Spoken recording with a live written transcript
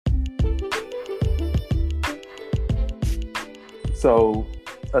So,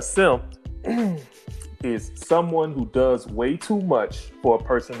 a simp is someone who does way too much for a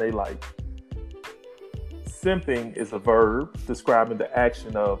person they like. Simping is a verb describing the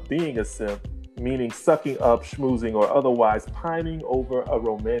action of being a simp, meaning sucking up, schmoozing, or otherwise pining over a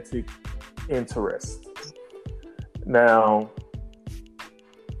romantic interest. Now,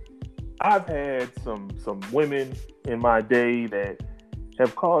 I've had some women in my day that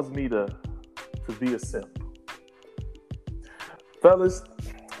have caused me to be a simp. Fellas,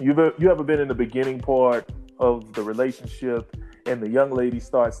 you ever been in the beginning part of the relationship and the young lady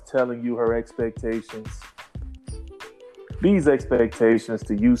starts telling you her expectations? These expectations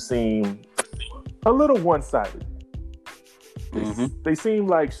to you seem a little one-sided. They seem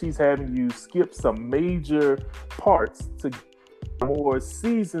like she's having you skip some major parts to get more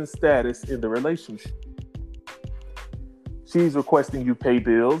seasoned status in the relationship. She's requesting you pay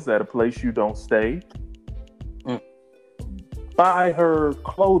bills at a place you don't stay. Buy her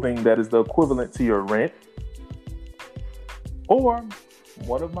clothing that is the equivalent to your rent. Or,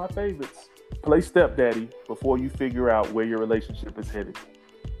 one of my favorites, play stepdaddy before you figure out where your relationship is headed.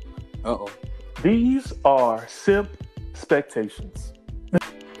 These are simp expectations.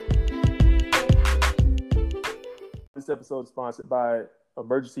 This episode is sponsored by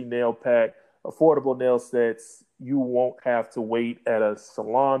Emergency Nail Pack, affordable nail sets you won't have to wait at a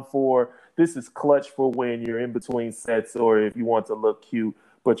salon for. This is clutch for when you're in between sets or if you want to look cute,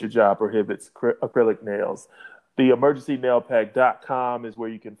 but your job prohibits acrylic nails. The emergencynailpack.com is where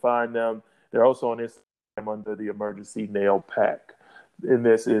you can find them. They're also on Instagram under the Emergency Nail Pack. And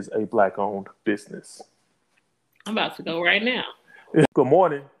this is a Black-owned business. I'm about to go right now. Good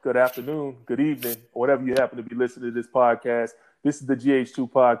morning, good afternoon, good evening, whatever you happen to be listening to this podcast. This is the GH2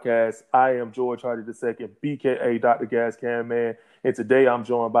 podcast. I am George Hardy II, BKA Dr. Gas Can Man. And today I'm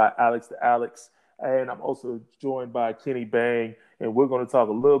joined by Alex the Alex. And I'm also joined by Kenny Bang. And we're going to talk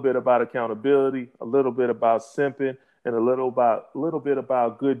a little bit about accountability, a little bit about simping, and a little bit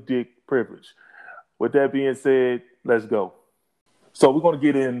about good dick privilege. With that being said, let's go. So we're going to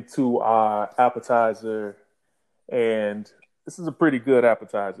get into our appetizer. And this is a pretty good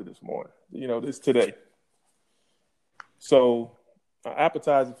appetizer this morning. This today. So, our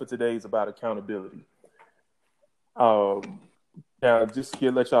appetizer for today is about accountability. Now, just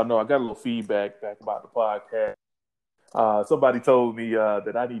to let y'all know, I got a little feedback back about the podcast. Somebody told me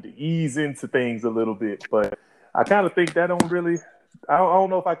that I need to ease into things a little bit, but I kind of think that I don't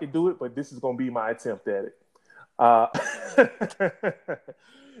know if I can do it, but this is going to be my attempt at it.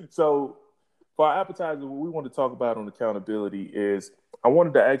 So, for our appetizer, what we want to talk about on accountability is I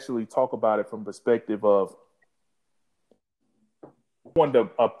wanted to actually talk about it from perspective of I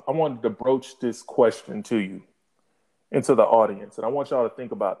wanted to broach this question to you and to the audience, and I want y'all to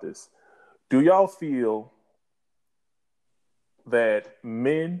think about this. Do y'all feel that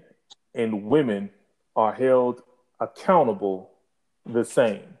men and women are held accountable the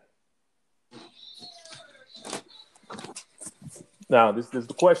same? Now, this is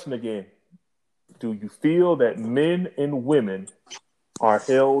the question again. Do you feel that men and women are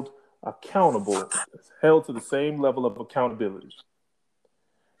held to the same level of accountability?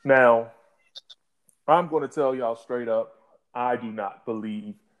 Now, I'm going to tell y'all straight up, I do not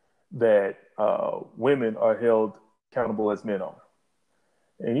believe that women are held accountable as men are.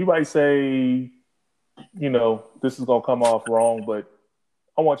 And you might say, this is going to come off wrong, but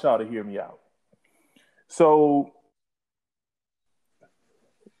I want y'all to hear me out. So,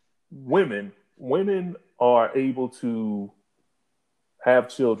 women are able to have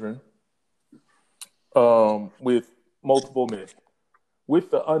children with multiple men, with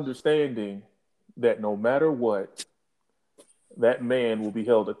the understanding that no matter what, that man will be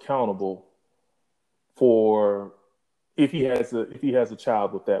held accountable for if he has a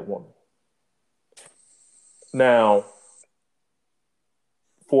child with that woman. Now,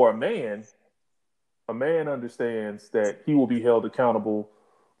 for a man understands that he will be held accountable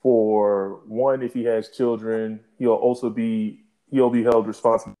for one, if he has children. He'll be held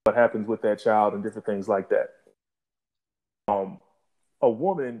responsible for what happens with that child and different things like that. A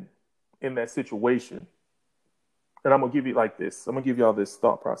woman in that situation, and I'm gonna give you like this. I'm gonna give y'all this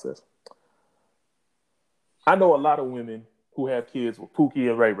thought process. I know a lot of women who have kids with Pookie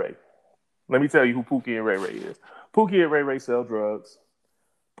and Ray Ray. Let me tell you who Pookie and Ray Ray is. Pookie and Ray Ray sell drugs.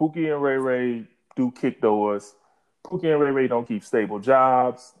 Pookie and Ray Ray do kick doors. Pookie and Ray Ray don't keep stable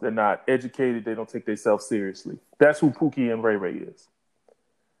jobs. They're not educated. They don't take themselves seriously. That's who Pookie and Ray Ray is.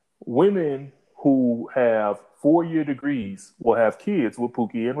 Women who have 4-year degrees will have kids with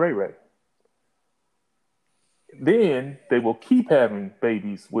Pookie and Ray Ray. Then they will keep having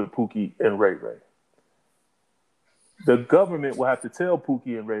babies with Pookie and Ray Ray. the government will have to tell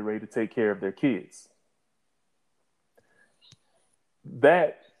Pookie and Ray Ray to take care of their kids.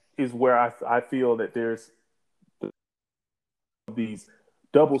 That is where I feel that there's these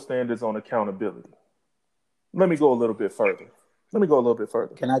double standards on accountability. Let me go a little bit further.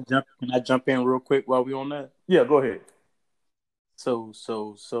 Can I jump in real quick while we're on that? Yeah, go ahead. So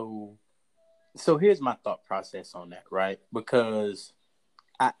here's my thought process on that, right? Because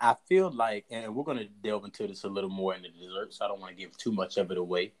I feel like, and we're going to delve into this a little more in the dessert, so I don't want to give too much of it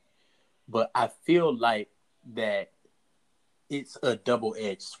away. But I feel like that it's a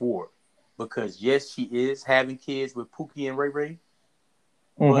double-edged sword. Because, yes, she is having kids with Pookie and Ray Ray.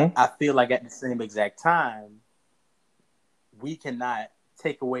 But I feel like at the same exact time, we cannot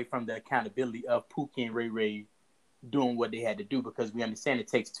take away from the accountability of Pookie and Ray Ray doing what they had to do, because we understand it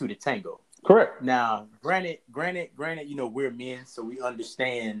takes two to tango. Correct. Now, granted, we're men, so we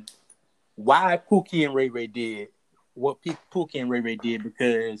understand why Pookie and Ray Ray did what Pookie and Ray Ray did,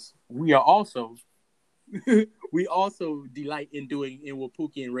 because we are also we also delight in doing what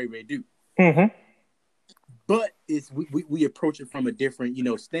Pookie and Ray Ray do. Mm-hmm. But we approach it from a different,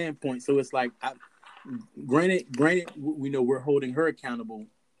 standpoint. So it's like, granted, we know we're holding her accountable,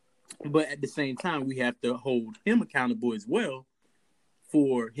 but at the same time, we have to hold him accountable as well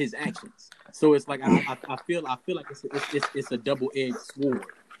for his actions. So it's like I feel like it's a double-edged sword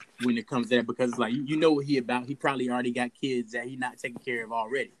when it comes to that, because it's like you know what he about. He probably already got kids that he's not taking care of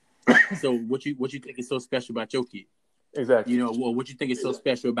already. So what you think is so special about your kid? Exactly. Well, what you think is so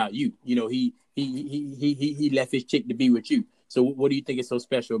special about you? He left his chick to be with you. So what do you think is so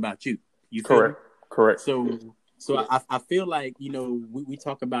special about you? You feel me? Correct. So I feel like, we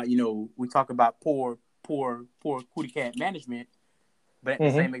talk about, poor cootie cat management, but at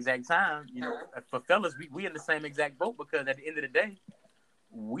the same exact time, for fellas, we in the same exact boat, because at the end of the day,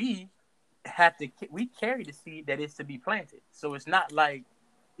 we carry the seed that is to be planted. So it's not like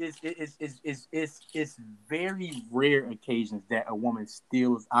it's very rare occasions that a woman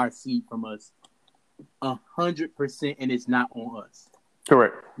steals our seed from us 100%, and it's not on us.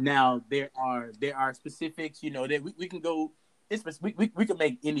 Correct. Now there are specifics, that we can go. We can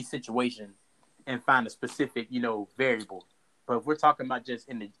make any situation and find a specific, variable. But if we're talking about just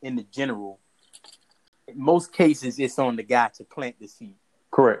in the general, in most cases it's on the guy to plant the seed.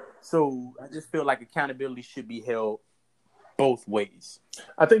 Correct. So I just feel like accountability should be held both ways.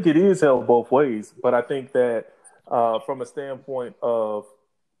 I think it is held both ways, but I think that from a standpoint of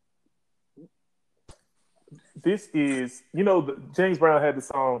this is, James Brown had the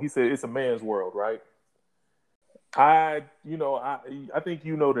song. He said it's a man's world, right? I think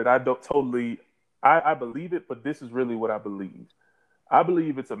that I don't totally. I believe it, but this is really what I believe. I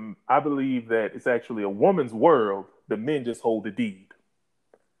believe that it's actually a woman's world. The men just hold the deed.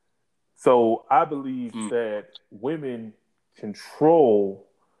 So I believe that women control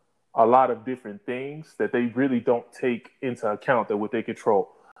a lot of different things that they really don't take into account that what they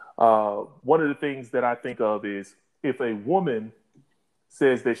control. One of the things that I think of is if a woman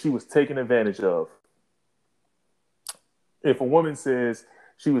says that she was taken advantage of. If a woman says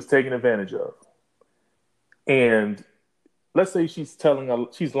she was taken advantage of, and let's say she's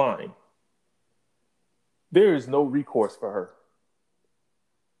lying, there is no recourse for her.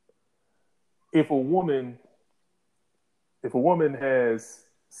 If a woman has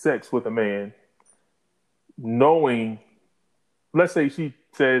sex with a man, knowing, let's say she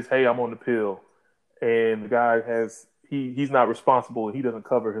says, "Hey, I'm on the pill," and the guy he's not responsible, and he doesn't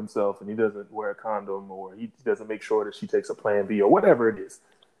cover himself, and he doesn't wear a condom, or he doesn't make sure that she takes a Plan B, or whatever it is.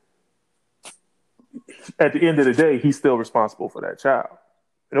 At the end of the day, he's still responsible for that child.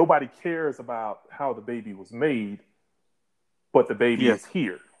 Nobody cares about how the baby was made, but the baby is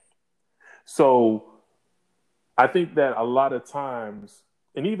here. So I think that a lot of times,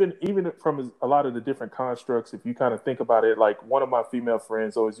 and even from a lot of the different constructs, if you kind of think about it, like one of my female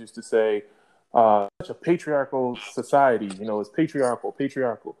friends always used to say, such a patriarchal society, it's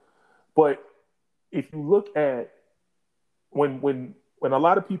patriarchal. But if you look at when a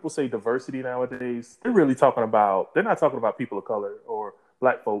lot of people say diversity nowadays, they're not talking about people of color or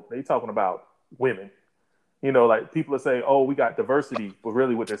black folk. They're talking about women. Like people are saying, "Oh, we got diversity," but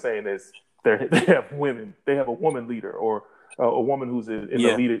really what they're saying is they have women. They have a woman leader or a woman who's in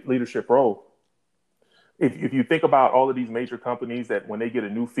the leadership role. If you think about all of these major companies that when they get a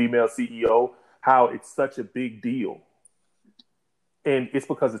new female CEO, how it's such a big deal. And it's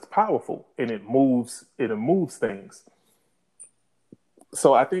because it's powerful and it moves things.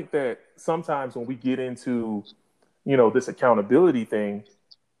 So I think that sometimes when we get into, this accountability thing,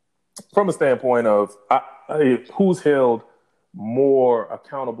 from a standpoint of who's held more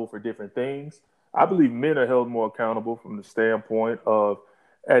accountable for different things, I believe men are held more accountable from the standpoint of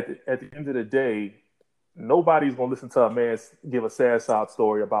at the end of the day, nobody's gonna listen to a man give a sad sob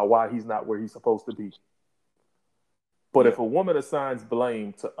story about why he's not where he's supposed to be. But Yeah. if a woman assigns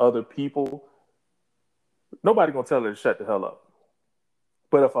blame to other people, nobody gonna tell her to shut the hell up.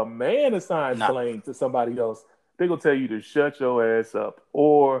 But if a man assigns Nah. blame to somebody else, they're gonna tell you to shut your ass up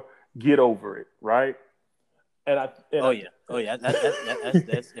or get over it, right? And I and Oh I yeah. Oh yeah.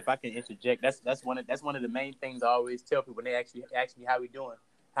 That's if I can interject, that's one of the main things I always tell people when they actually ask me how we doing,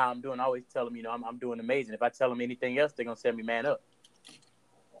 how I'm doing. I always tell them, I'm doing amazing. If I tell them anything else, they're gonna tell me man up.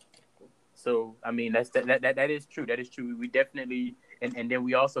 So I mean that is true. That is true. We definitely and then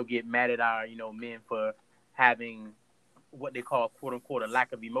we also get mad at our men for having what they call quote unquote a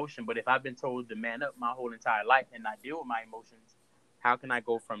lack of emotion. But if I've been told to man up my whole entire life and not deal with my emotions, how can I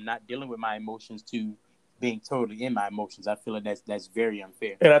go from not dealing with my emotions to being totally in my emotions? I feel like that's very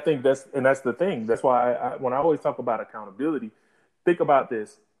unfair. and I think that's the thing. That's why when I always talk about accountability, think about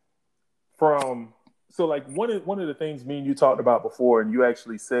this from so like one of the things me and you talked about before, and you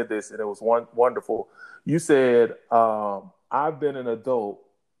actually said this, and it was wonderful. You said I've been an adult.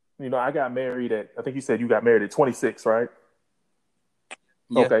 You know, I got married at. I think you said you got married at 26, right?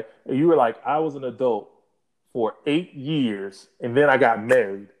 Yeah. Okay, and you were like, I was an adult for 8 years, and then I got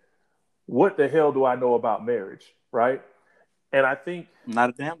married. What the hell do I know about marriage, right? And I think Not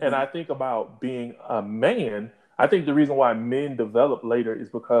a damn and I thing. think about being a man. I think the reason why men develop later is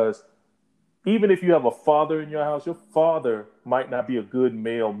because even if you have a father in your house, your father might not be a good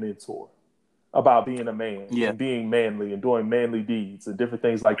male mentor about being a man Yeah. and being manly and doing manly deeds and different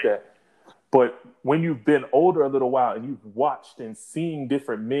things like that. But when you've been older a little while and you've watched and seen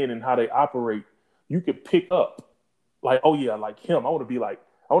different men and how they operate, you could pick up like, oh yeah, like him. I want to be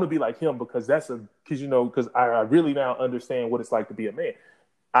like him because because I really now understand what it's like to be a man.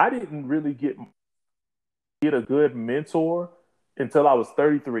 I didn't really get a good mentor until I was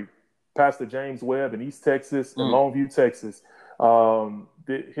 33. Pastor James Webb in East Texas and Mm. Longview, Texas.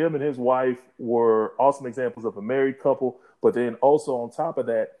 Him and his wife were awesome examples of a married couple, but then also on top of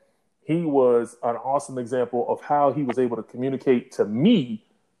that, he was an awesome example of how he was able to communicate to me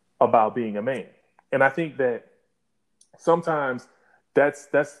about being a man. And I think that sometimes that's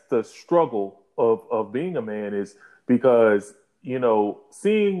the struggle of being a man is because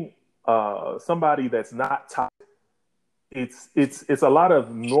seeing somebody that's not toxic, it's a lot of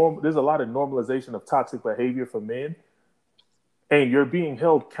there's a lot of normalization of toxic behavior for men, and you're being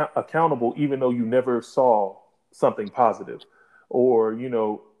held accountable even though you never saw something positive, or you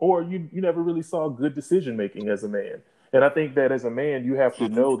never really saw good decision making as a man. And I think that as a man you have to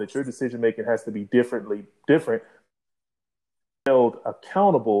Mm-hmm. know that your decision making has to be different, held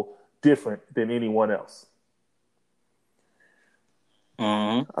accountable different than anyone else.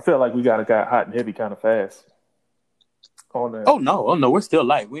 Mm-hmm. I feel like we got hot and heavy kind of fast on that. Oh no, we're still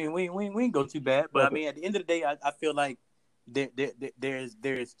light. We ain't go too bad. But I Okay. mean, at the end of the day, I feel like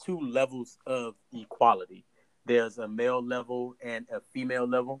there's two levels of equality. There's a male level and a female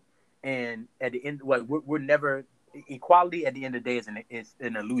level, and at the end, what we're never equality. At the end of the day, is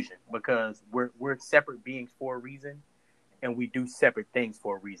an illusion because we're separate beings for a reason, and we do separate things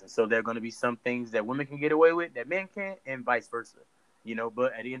for a reason. So there are going to be some things that women can get away with that men can't, and vice versa.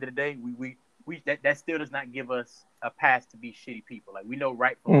 But at the end of the day, we that still does not give us a pass to be shitty people. Like we know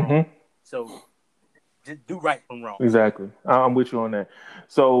right from wrong, Mm-hmm. so just do right from wrong. Exactly. I'm with you on that.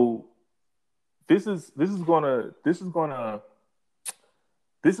 So this is gonna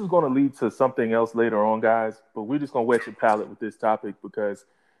lead to something else later on, guys. But we're just gonna wet your palate with this topic because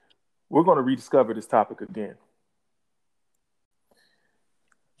we're gonna rediscover this topic again.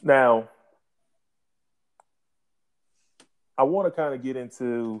 Now, I want to kind of get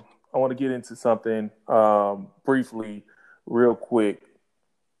into I want to get into something briefly, real quick,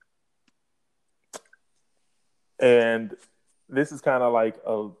 and this is kind of like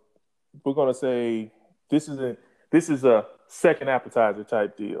we're gonna say this is a second appetizer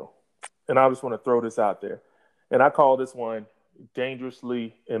type deal, and I just want to throw this out there, and I call this one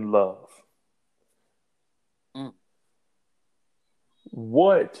 "Dangerously in Love." Mm.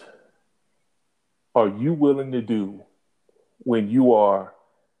 What are you willing to do when you are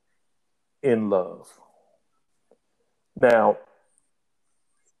in love? Now,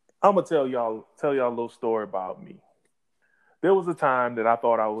 I'm gonna tell y'all a little story about me. There was a time that I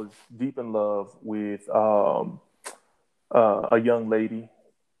thought I was deep in love with a young lady.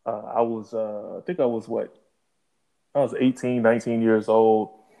 I think I was what? I was 18, 19 years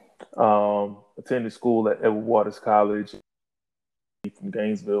old. Attended school at Edward Waters College from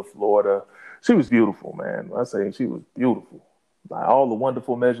Gainesville, Florida. She was beautiful, man. I say she was beautiful. like all the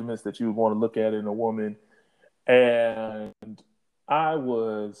wonderful measurements that you would want to look at in a woman. And I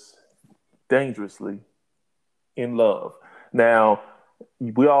was dangerously in love. Now,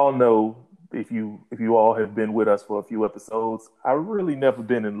 we all know, if you all have been with us for a few episodes, I really never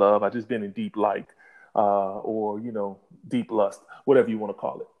been in love. I just been in deep like, or deep lust, whatever you want to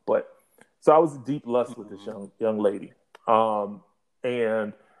call it. But so I was in deep lust with this young lady,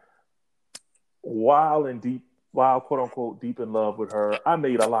 and while quote unquote deep in love with her, I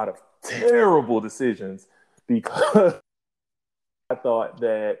made a lot of terrible decisions because I thought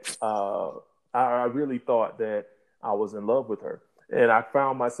that I really thought that I was in love with her, and I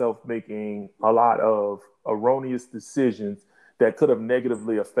found myself making a lot of erroneous decisions that could have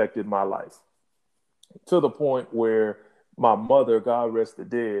negatively affected my life, to the point where my mother, God rest the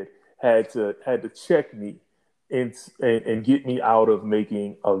dead, had to check me and get me out of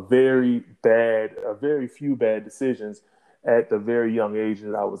making a very few bad decisions at the very young age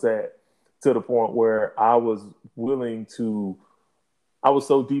that I was at, to the point where I was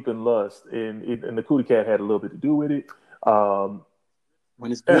so deep in lust, and the cootie cat had a little bit to do with it.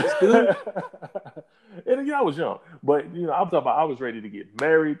 When it's good, it's good. And I was young, but I'm talking about I was ready to get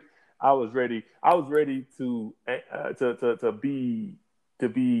married. I was ready. I was ready to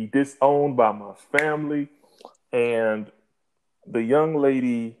be disowned by my family, and the young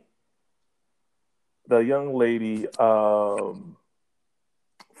lady,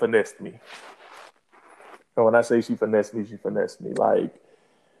 finessed me. And when I say she finessed me, like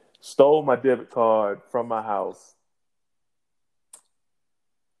stole my debit card from my house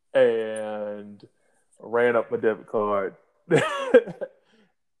and ran up my debit card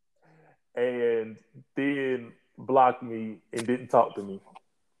and then blocked me and didn't talk to me.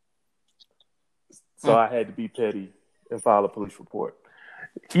 So I had to be petty and file a police report.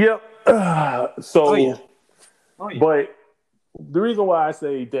 Yep. Oh yeah. But the reason why I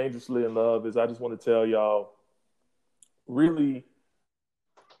say dangerously in love is I just want to tell y'all, really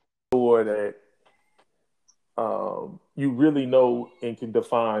sure that you really know and can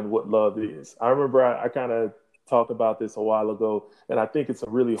define what love is. I remember I kind of talked about this a while ago, and I think it's a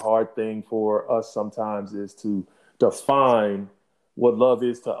really hard thing for us sometimes is to define what love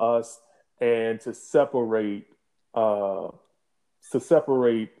is to us and uh, to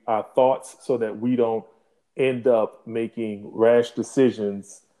separate our thoughts so that we don't end up making rash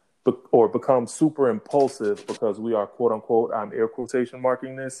decisions or become super impulsive because we are, quote unquote, I'm air quotation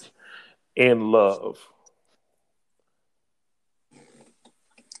marking this, in love.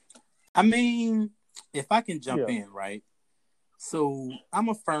 I mean, if I can jump Yeah. in, right? So I'm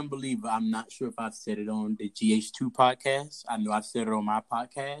a firm believer. I'm not sure if I've said it on the GH2 podcast. I know I've said it on my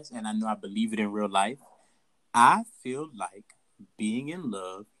podcast, and I know I believe it in real life. I feel like being in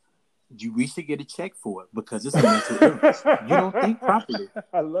love, we should get a check for it because it's a mental illness. You don't think properly.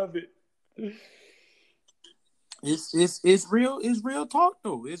 I love it. It's real talk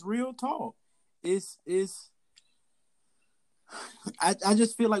though. It's real talk. It's I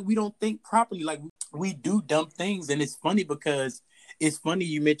just feel like we don't think properly. Like we do dumb things, and it's funny because it's funny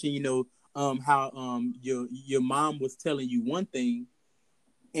you mentioned, how your mom was telling you one thing,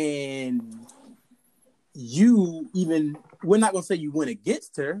 and we're not gonna say you went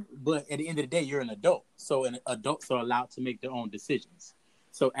against her, but at the end of the day, you're an adult. So adults are allowed to make their own decisions.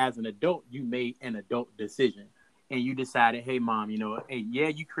 So as an adult, you made an adult decision, and you decided, hey mom, hey, yeah,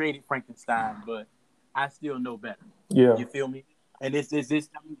 you created Frankenstein, but I still know better. Yeah. You feel me? And it's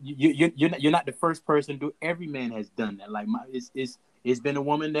you're not the first person to do. Every man has done that. Like it's been a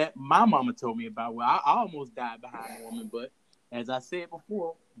woman that my mama told me about. Well, I almost died behind a woman, but as I said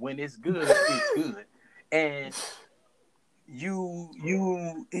before, when it's good, it's good. And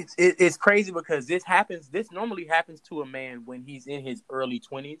it's crazy because this normally happens to a man when he's in his early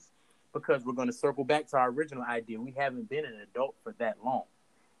 20s, because we're going to circle back to our original idea. We haven't been an adult for that long.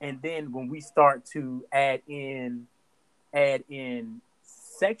 And then when we start to add in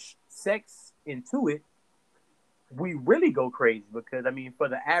sex into it, we really go crazy, because I mean, for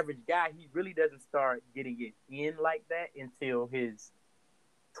the average guy, he really doesn't start getting it in like that until his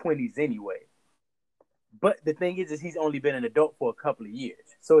 20s anyway. But the thing is he's only been an adult for a couple of years.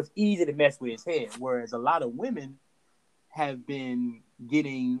 So it's easy to mess with his head. Whereas a lot of women have been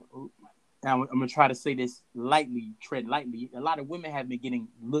getting, now I'm going to try to say this lightly, tread lightly. A lot of women have been getting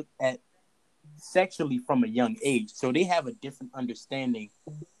looked at sexually from a young age. So they have a different understanding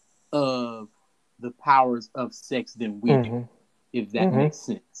of the powers of sex than we do, if that makes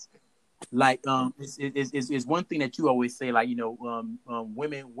sense. Like, it's one thing that you always say, like,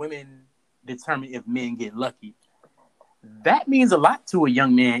 women determine if men get lucky. That means a lot to a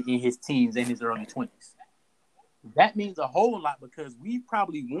young man in his teens and his early 20s. that means a whole lot because we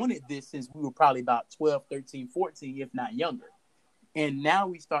probably wanted this since we were probably about 12, 13, 14, if not younger. And now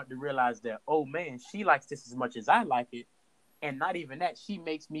we start to realize that, oh man, she likes this as much as I like it. And not even that, she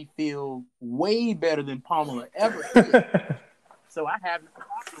makes me feel way better than Pamela ever did. So I have no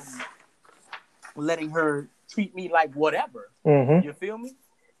problem letting her treat me like whatever. Mm-hmm. You feel me?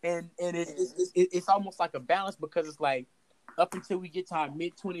 And it's almost like a balance because it's like up until we get to our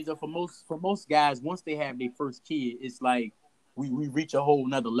mid-20s, or for most guys, once they have their first kid, it's like we reach a whole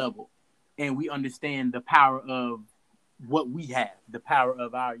nother level, and we understand the power of what we have, the power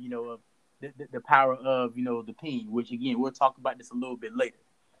of our, the power of, the peen, which again, we'll talk about this a little bit later.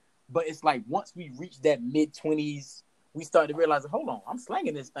 But it's like once we reach that mid-20s, we start to realize, hold on, I'm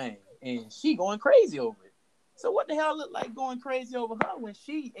slanging this thing and she going crazy over it. So what the hell look like going crazy over her when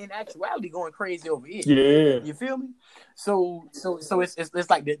she in actuality going crazy over it? Yeah. You feel me? So it's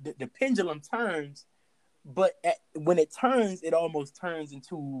like the pendulum turns, but when it turns, it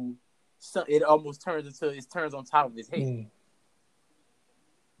turns on top of his head. Mm.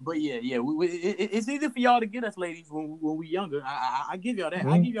 But yeah, it's easy for y'all to get us, ladies, when we younger. I give y'all that.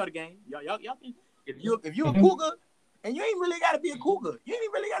 Mm-hmm. I give y'all the game. Y'all can, if you're a cougar, and you ain't really got to be a cougar. You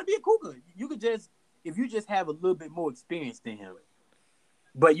ain't really got to be a cougar. You could just, if you just have a little bit more experience than him,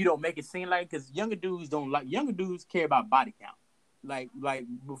 but you don't make it seem like, because younger dudes care about body count. Like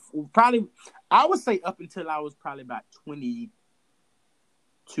before, probably, I would say up until I was probably about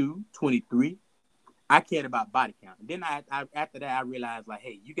 22, 23. I cared about body count. And then after that, I realized, like,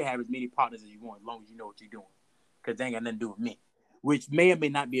 hey, you can have as many partners as you want as long as you know what you're doing. Because they ain't got nothing to do with me. Which may or may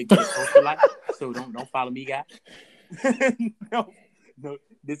not be a good approach to life. So don't follow me, guys. No.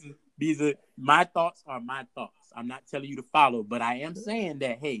 These are my thoughts are my thoughts. I'm not telling you to follow, but I am saying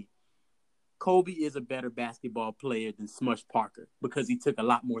that, hey, Kobe is a better basketball player than Smush Parker because he took a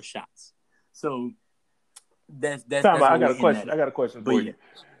lot more shots. So that's I got a question for you.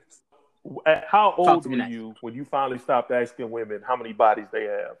 How old were you when you finally stopped asking women how many bodies they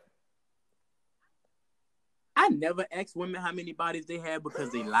have? I never ask women how many bodies they have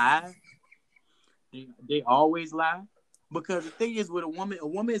because they lie. They always lie. Because the thing is with a woman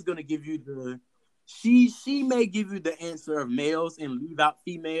is going to give you she may give you the answer of males and leave out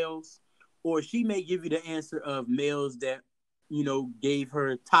females, or she may give you the answer of males that, gave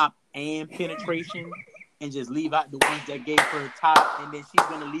her top and penetration, and just leave out the ones that gave her top, and then she's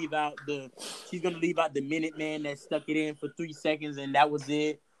gonna leave out the minute man that stuck it in for 3 seconds and that was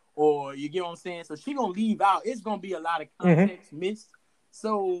it. Or you get what I'm saying? So she's gonna leave out. It's gonna be a lot of context missed.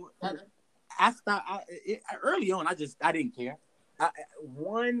 So I stopped early on. I didn't care.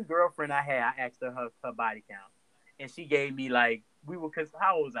 One girlfriend I had, I asked her body count, and she gave me because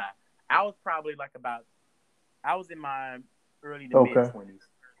how old was I? I was probably I was in my early to mid 20s,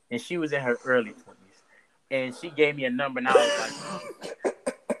 and she was in her early 20s. And she gave me a number, and I was like,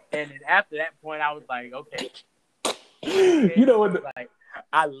 and then after that point, I was like, okay. You know what? Like,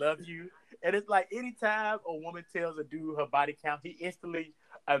 I love you. And it's like anytime a woman tells a dude her body count, he instantly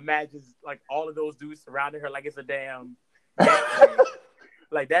imagines like all of those dudes surrounding her like it's a damn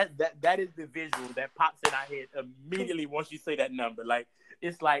like that is the visual that pops in our head immediately once you say that number. Like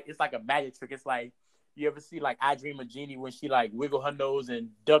it's like a magic trick. It's like you ever see like I Dream of Jeannie when she like wiggle her nose and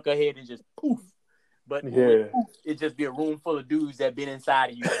duck her head and just poof. But it just be a room full of dudes that been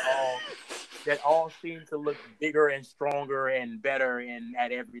inside of you that all seem to look bigger and stronger and better and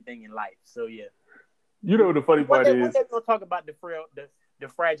at everything in life. So yeah. You know the funny part is one day we're gonna talk about the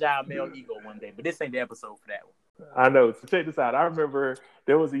fragile male ego one day, but this ain't the episode for that one. I know. So check this out. I remember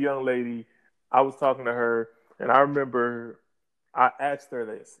there was a young lady. I was talking to her, and I remember I asked her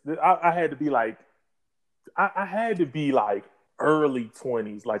this. I had to be like, early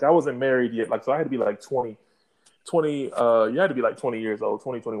 20s. Like I wasn't married yet. Like, so I had to be like 20, you had to be like 20 years old,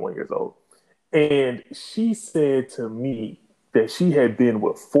 20, 21 years old. And she said to me that she had been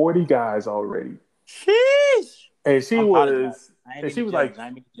with 40 guys already. Sheesh. And she was like,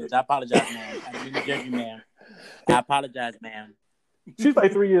 I apologize, man. I didn't judge you, man. I apologize, man. She's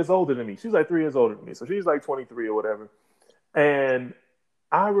like 3 years older than me. So she's like 23 or whatever. And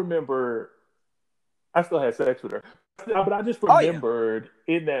I remember I still had sex with her. But I just remembered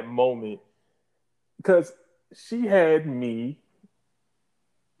in that moment, because she had me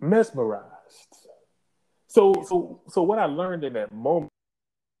mesmerized. So what I learned in that moment,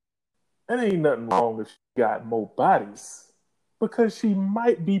 there ain't nothing wrong if she got more bodies, because she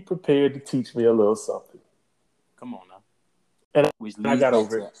might be prepared to teach me a little something. Come on now. And I got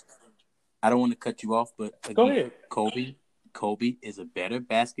over it. I don't want to cut you off, but again, go ahead. Kobe is a better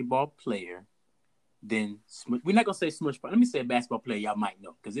basketball player than we're not gonna say Smush. Let me say a basketball player y'all might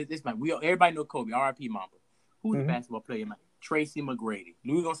know, because everybody know Kobe. R.I.P. Mamba. Who's the basketball player? Tracy McGrady.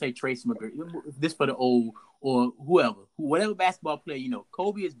 We're gonna say Tracy McGrady. This for the old or whatever basketball player you know.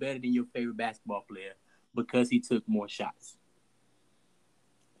 Kobe is better than your favorite basketball player because he took more shots.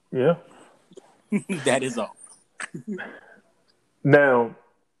 Yeah, that is all. Now,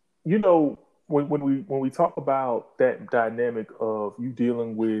 you know, when we talk about that dynamic of you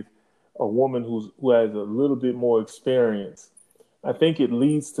dealing with a woman who has a little bit more experience, I think it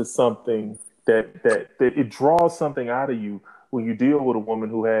leads to something that it draws something out of you when you deal with a woman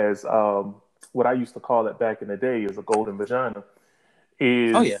who has what I used to call it back in the day is a golden vagina.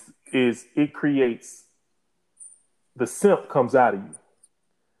 Is it creates the simp comes out of you.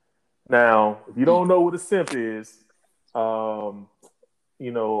 Now, if you don't know what a simp is, let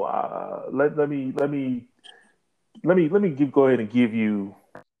me go ahead and give you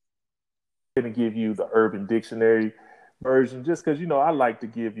the Urban Dictionary version, just because I like to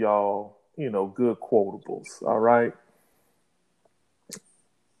give y'all good quotables. All right.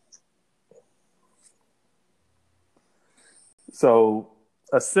 So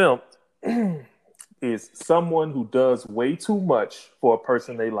a simp is someone who does way too much for a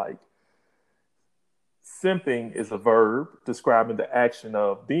person they like. Simping is a verb describing the action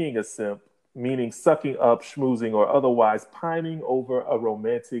of being a simp, meaning sucking up, schmoozing, or otherwise pining over a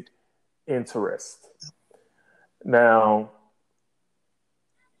romantic interest. Now,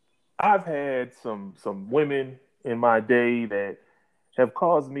 I've had some women in my day that have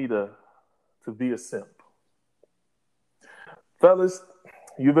caused me to be a simp. Fellas,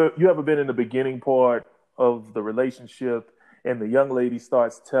 you ever been in the beginning part of the relationship and the young lady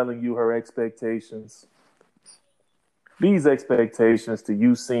starts telling you her expectations? These expectations to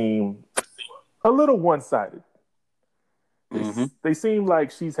you seem a little one-sided. They seem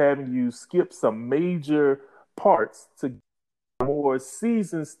like she's having you skip some major parts to get more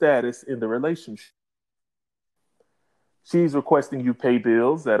seasoned status in the relationship. She's requesting you pay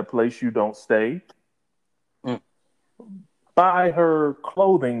bills at a place you don't stay. Buy her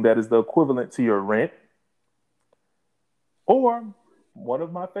clothing that is the equivalent to your rent. Or, one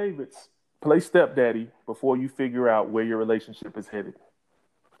of my favorites, play stepdaddy before you figure out where your relationship is headed.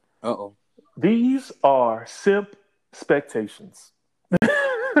 Uh-oh. These are simp expectations.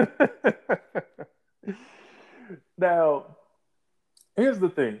 Now, here's the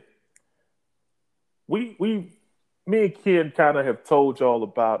thing. Me and Ken kind of have told y'all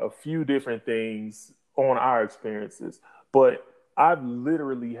about a few different things on our experiences, but I've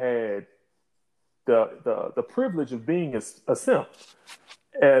literally had the privilege of being a simp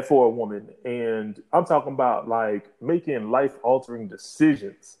for a woman, and I'm talking about like making life altering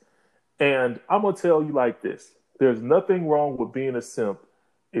decisions. And I'm gonna tell you like this: there's nothing wrong with being a simp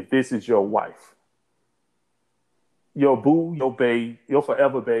if this is your wife, your boo, your bae, your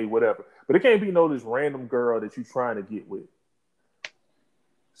forever bae, whatever. But it can't be this random girl that you're trying to get with.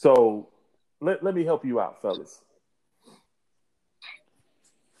 So let me help you out, fellas.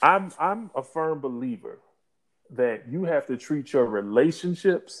 I'm a firm believer that you have to treat your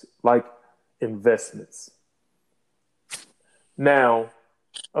relationships like investments. Now,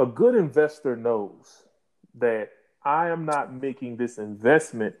 a good investor knows that I am not making this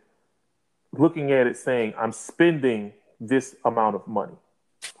investment looking at it saying I'm spending this amount of money.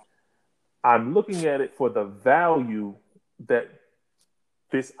 I'm looking at it for the value that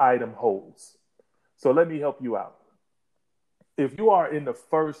this item holds. So let me help you out. If you are in the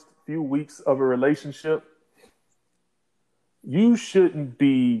first few weeks of a relationship, you shouldn't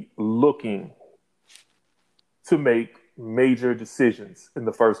be looking to make major decisions in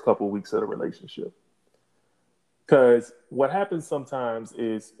the first couple of weeks of the relationship. Because what happens sometimes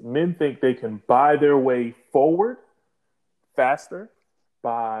is men think they can buy their way forward faster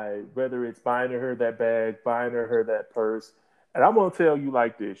by whether it's buying her that bag, buying her that purse. And I'm going to tell you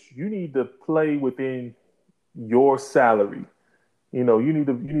like this: you need to play within your salary. You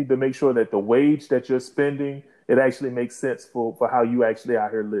need to make sure that the wage that you're spending, it actually makes sense for how you actually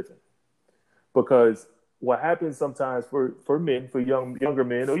out here living. Because what happens sometimes for men, for younger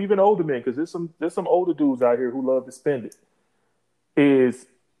men, or even older men, because there's some older dudes out here who love to spend it, is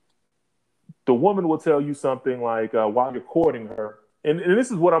the woman will tell you something like while you're courting her, and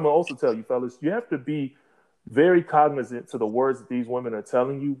this is what I'm gonna also tell you, fellas, you have to be very cognizant to the words that these women are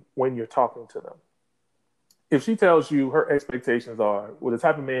telling you when you're talking to them. If she tells you her expectations are, well, the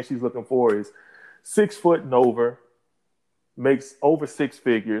type of man she's looking for is 6 foot and over, makes over six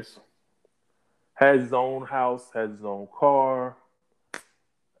figures, has his own house, has his own car,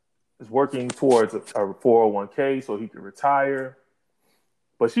 is working towards a 401k so he can retire.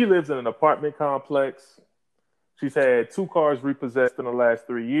 But she lives in an apartment complex. She's had 2 cars repossessed in the last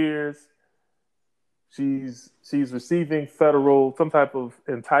 3 years. She's receiving federal some type of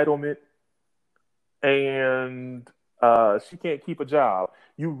entitlement, and she can't keep a job.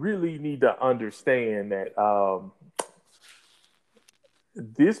 You really need to understand that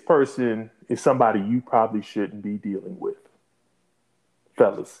this person is somebody you probably shouldn't be dealing with,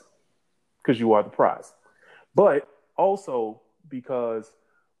 fellas, because you are the prize. But also because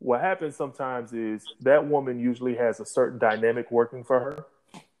what happens sometimes is that woman usually has a certain dynamic working for her.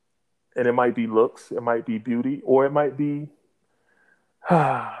 And it might be looks, it might be beauty, or it might be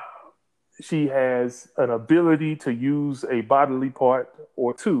she has an ability to use a bodily part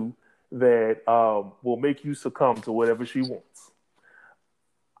or two that will make you succumb to whatever she wants.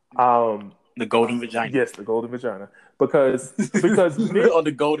 The golden vagina. Yes, the golden vagina, because men, or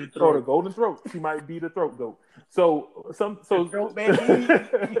the golden throat. or the golden throat. She might be the throat goat. So throat baby.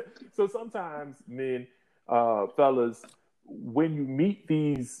 so sometimes men, fellas, when you meet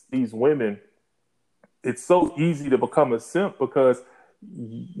these women, it's so easy to become a simp because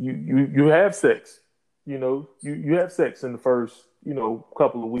you have sex. You have sex in the first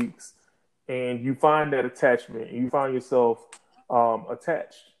couple of weeks, and you find that attachment, and you find yourself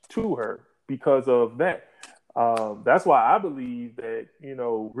attached to her because of that. That's why I believe that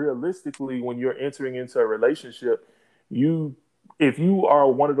realistically, when you're entering into a relationship, if you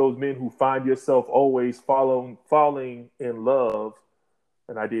are one of those men who find yourself always falling in love,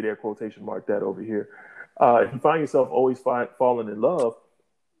 and I did air quotation mark that over here. If you find yourself always falling in love,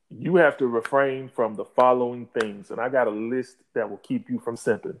 you have to refrain from the following things. And I got a list that will keep you from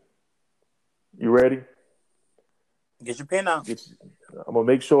simping. You ready? Get your pen out. I'm going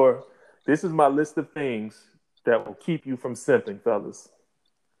to make sure this is my list of things that will keep you from simping, fellas.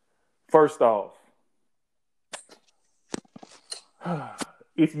 First off,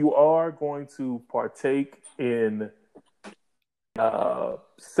 if you are going to partake in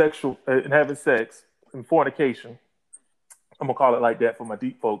sexual and having sex and fornication, I'm gonna call it like that for my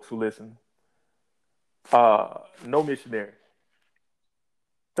deep folks who listen. No missionary.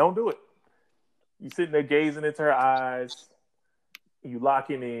 Don't do it. You sitting there gazing into her eyes, you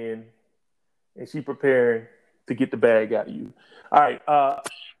locking in, and she preparing to get the bag out of you. All right.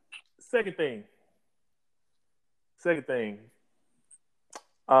 Second thing.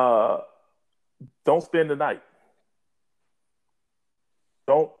 Don't spend the night.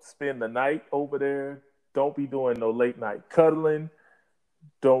 Don't spend the night over there. Don't be doing no late night cuddling.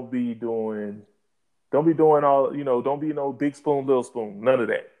 Don't be doing all, don't be no big spoon, little spoon. None of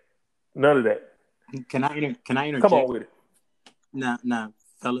that. Can I interject? Come on with it. Now,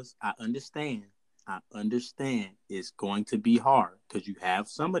 fellas, I understand it's going to be hard because you have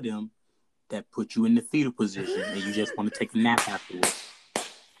some of them that put you in the fetal position and you just want to take a nap afterwards.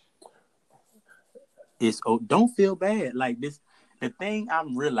 Don't feel bad. Like this, the thing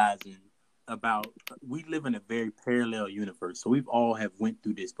I'm realizing about, we live in a very parallel universe. So we've all have went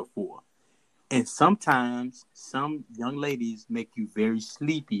through this before. And sometimes some young ladies make you very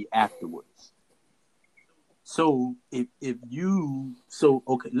sleepy afterwards. So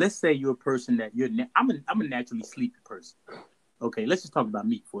okay, let's say you're a person that I'm a naturally sleepy person. Okay, let's just talk about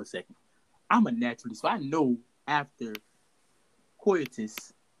me for a second. So I know after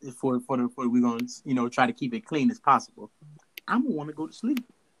coitus, for we're gonna try to keep it clean as possible, I'm gonna want to go to sleep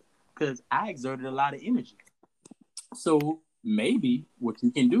because I exerted a lot of energy. So maybe what you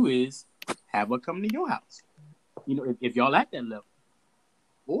can do is have her come to your house, if y'all at that level,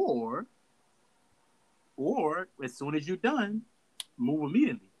 or as soon as you're done, move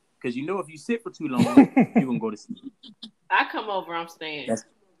immediately, because if you sit for too long, you're gonna go to sleep. I come over, I'm staying.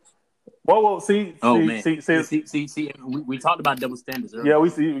 Whoa! See. We talked about double standards earlier. Yeah, we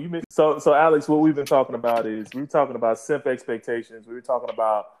see. So Alex, what we've been talking about is we're talking about simp expectations. We were talking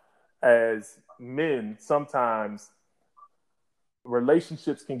about, as men, sometimes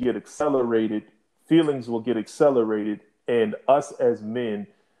relationships can get accelerated, feelings will get accelerated, and us as men,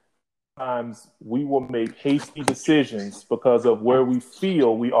 sometimes we will make hasty decisions because of where we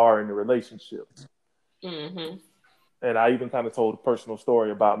feel we are in the relationship. Mm-hmm. And I even kind of told a personal story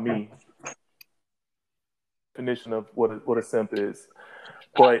about me. Definition of what a simp is.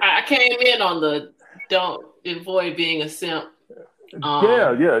 But I came in on the don't avoid being a simp.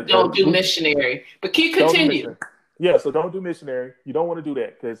 Don't do missionary, but continue. Yeah, so don't do missionary. You don't want to do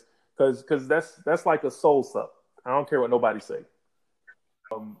that because that's like a soul suck. I don't care what nobody say.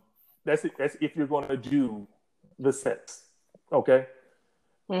 That's if you're going to do the sex. Okay.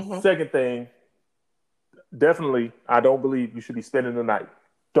 Mm-hmm. Second thing, definitely, I don't believe you should be spending the night.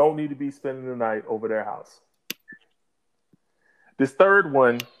 Don't need to be spending the night over their house. This third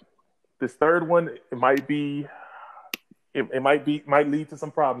one, it might lead to some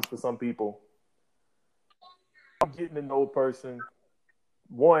problems for some people. I'm getting to know a person.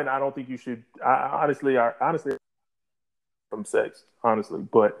 One, I don't think you should. I honestly from sex, honestly.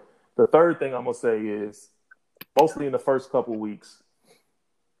 But the third thing I'm gonna say is, mostly in the first couple weeks,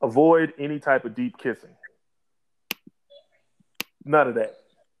 avoid any type of deep kissing. None of that.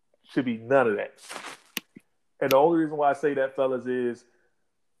 Should be none of that. And the only reason why I say that, fellas, is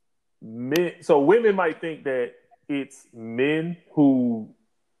men. So women might think that it's men who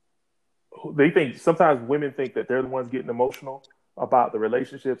they think sometimes women think that they're the ones getting emotional about the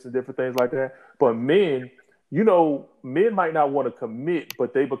relationships and different things like that. But men, men might not want to commit,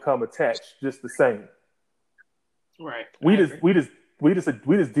 but they become attached just the same. Right. We just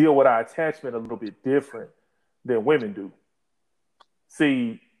deal with our attachment a little bit different than women do.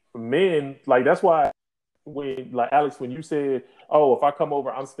 See, men, like, that's why when, like, Alex, when you said, "Oh, if I come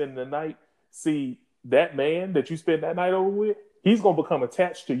over, I'm spending the night," see, that man that you spend that night over with, he's gonna become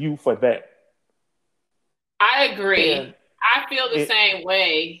attached to you for that. I agree. And I feel the same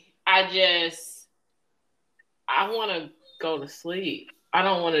way. I want to go to sleep. I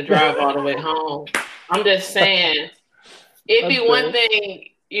don't want to drive all the way home. I'm just saying, it'd be one thing,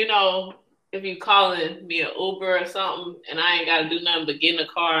 if you calling me an Uber or something and I ain't got to do nothing but get in the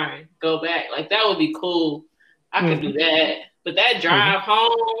car and go back. Like, that would be cool. I could do that. But that drive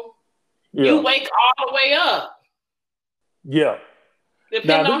home, you wake all the way up. Yeah.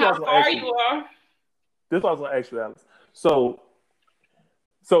 Depending on how far you are. This is what I was going to ask you, Alex. So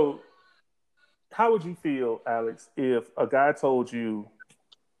how would you feel, Alex, if a guy told you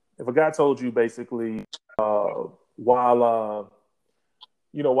basically while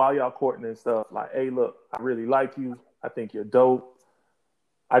y'all courting and stuff, like, "Hey, look, I really like you. I think you're dope.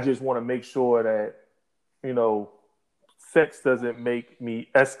 I just want to make sure that, sex doesn't make me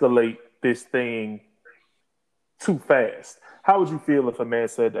escalate this thing too fast." How would you feel if a man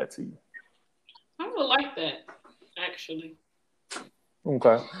said that to you? I would like that, actually.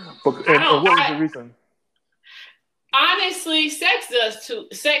 Okay. And what was the reason? Honestly, sex does too.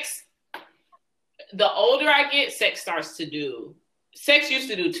 The older I get, sex used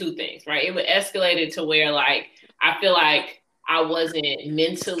to do two things, right? It would escalate it to where, like, I feel like I wasn't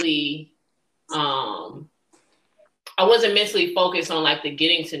mentally focused on, like, the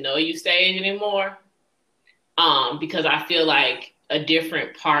getting to know you stage anymore. Because I feel like a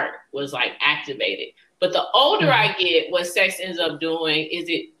different part was, like, activated. But the older I get, what sex ends up doing is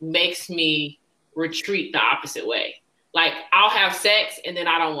it makes me retreat the opposite way. Like, I'll have sex and then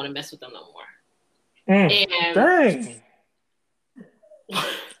I don't want to mess with them no more. Dang.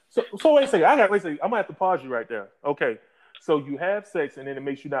 So wait a second. I'm gonna have to pause you right there. Okay. So you have sex and then it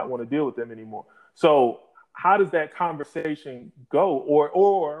makes you not want to deal with them anymore. So how does that conversation go?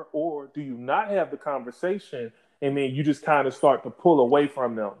 Or do you not have the conversation and then you just kind of start to pull away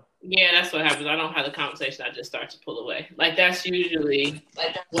from them? Yeah, that's what happens. I don't have the conversation. I just start to pull away. Like, that's usually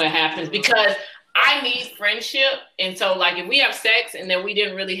what happens, because I need friendship. And so, like, if we have sex and then we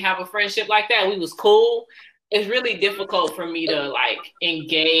didn't really have a friendship like that, we was cool, it's really difficult for me to, like,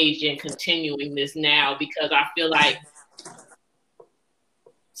 engage in continuing this now, because I feel like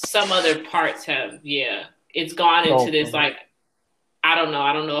some other parts have, it's gone into this, like, I don't know.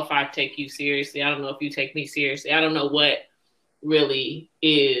 I don't know if I take you seriously. I don't know if you take me seriously. I don't know what really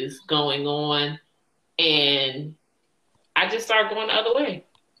is going on. And I just start going the other way,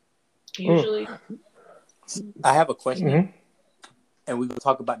 usually. I have a question, and we're going to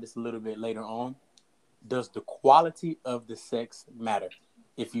talk about this a little bit later on. Does the quality of the sex matter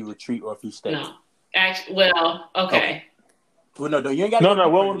if you retreat or if you stay? No. Actually, well, okay. Well, no, you ain't got to. No,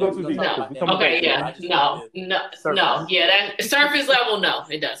 we won't go too deep. No. Okay, yeah. No. Yeah, that surface level, no,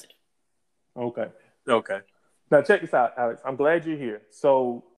 it doesn't. Okay. Now check this out, Alex. I'm glad you're here.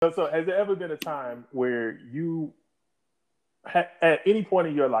 So has there ever been a time where you, at any point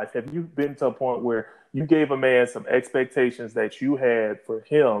in your life, have you been to a point where you gave a man some expectations that you had for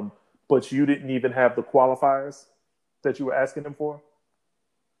him, but you didn't even have the qualifiers that you were asking him for?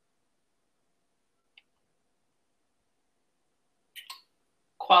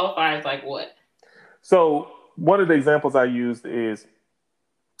 Qualifiers like what? So one of the examples I used is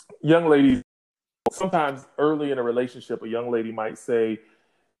young ladies. Sometimes early in a relationship, a young lady might say,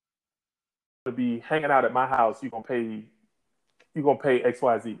 "To be hanging out at my house, you're gonna pay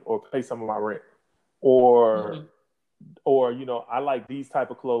XYZ or pay some of my rent, or I like these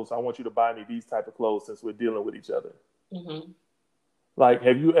type of clothes. I want you to buy me these type of clothes since we're dealing with each other." Like,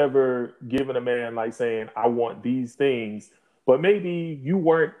 have you ever given a man, like, saying, "I want these things," but maybe you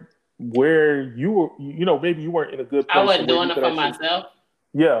weren't where you were, maybe you weren't in a good place. I wasn't doing it for myself.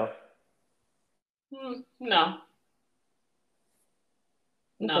 Yeah. No.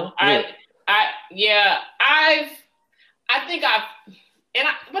 Okay. But I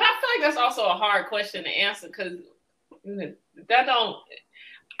feel like that's also a hard question to answer because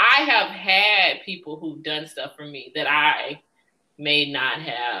I have had people who've done stuff for me that I may not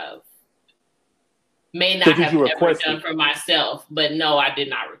have ever done for myself, but no, I did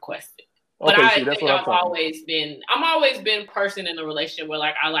not request it. But okay, I see, that's think what I'm always been person in a relationship where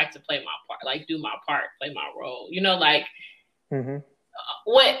like I like to play my part, like do my part, play my role. You know, like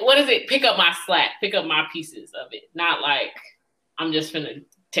what is it? Pick up my slack, pick up my pieces of it. Not like I'm just gonna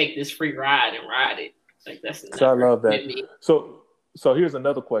take this free ride and ride it. Like that's so I love that. So here's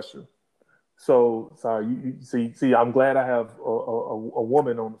another question. So sorry, you see, I'm glad I have a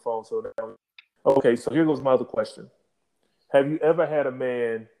woman on the phone. So now, okay, so here goes my other question. Have you ever had a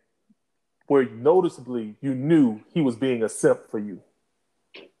man where noticeably you knew he was being a simp for you?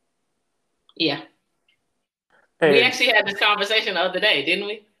 Yeah. And we actually had this conversation the other day, didn't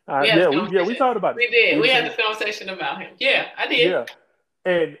we? We talked about it. We did. We had this conversation about him. Yeah, I did. Yeah.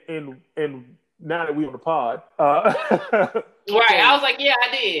 And now that we're on the pod. Right. I was like, yeah, I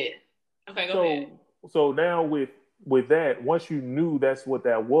did. Okay, go ahead. So now with that, once you knew that's what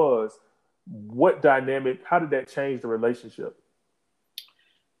that was, what dynamic, how did that change the relationship?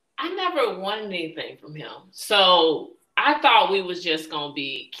 I never wanted anything from him. So I thought we was just going to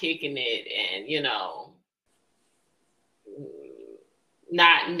be kicking it and, you know,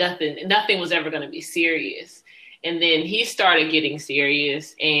 nothing was ever going to be serious. And then he started getting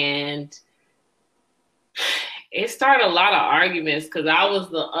serious and it started a lot of arguments because I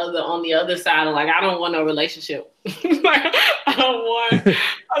was on the other side of like, I don't want no relationship. Like, I don't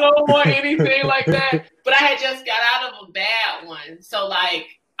want anything like that. But I had just got out of a bad one. So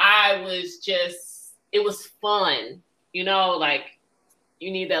like, it was fun, you know, like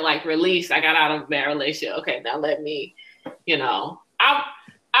you need that like release. I got out of a bad relationship. Okay, now let me, you know, I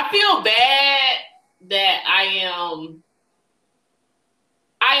feel bad that I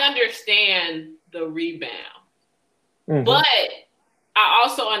understand the rebound, but I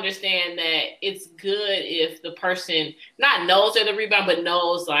also understand that it's good if the person not knows they're the rebound, but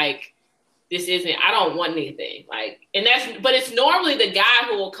knows like, I don't want anything. Like, but it's normally the guy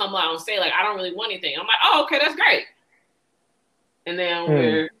who will come out and say, like, I don't really want anything. I'm like, oh, okay, that's great. And then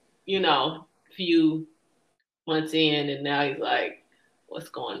we're, you know, a few months in, and now he's like, what's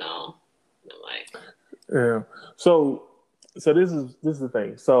going on? And I'm like, yeah. So this is the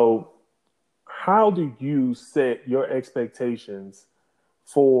thing. So how do you set your expectations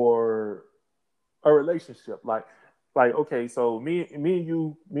for a relationship? Like, okay, so me and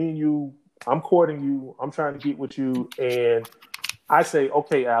you, I'm courting you. I'm trying to get with you. And I say,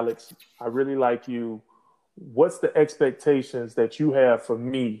 okay, Alex, I really like you. What's the expectations that you have for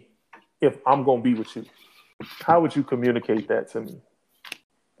me if I'm going to be with you? How would you communicate that to me?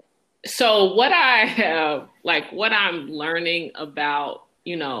 So what I'm learning about,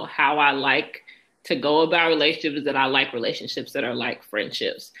 you know, how I like to go about relationships is that I like relationships that are like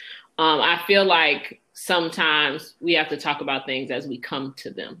friendships. I feel like sometimes we have to talk about things as we come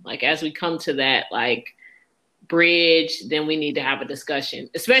to them. Like as we come to that like bridge, then we need to have a discussion,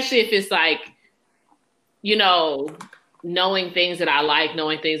 especially if it's like, you know, knowing things that I like,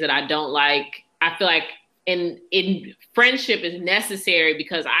 knowing things that I don't like. I feel like in friendship is necessary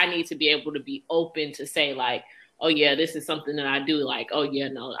because I need to be able to be open to say like, oh yeah, this is something that I do like. Oh yeah,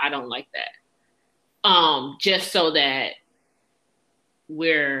 no, I don't like that. Just so that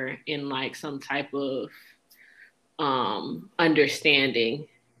we're in like some type of understanding,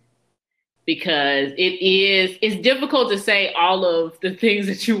 because it's difficult to say all of the things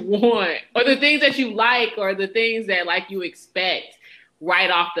that you want or the things that you like or the things that like you expect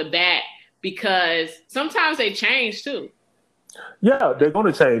right off the bat, because sometimes they change too. Yeah, they're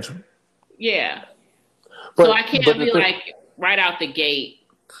going to change. Yeah. So I can't be like right out the gate.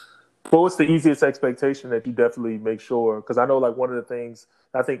 But what's the easiest expectation that you definitely make sure? Because I know like one of the things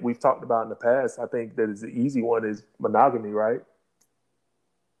I think we've talked about in the past, I think that is the easy one is monogamy, right?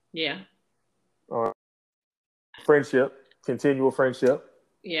 Yeah. Friendship, continual friendship.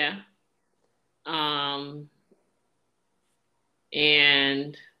 Yeah. And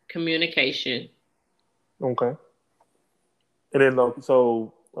communication. Okay. And then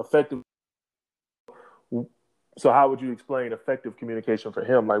so effective. So how would you explain effective communication for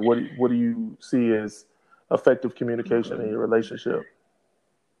him? Like what do you see as effective communication in your relationship?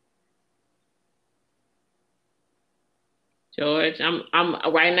 George, I'm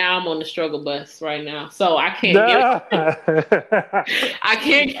right now. I'm on the struggle bus right now, so I can't I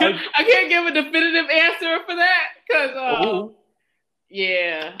can't give a definitive answer for that because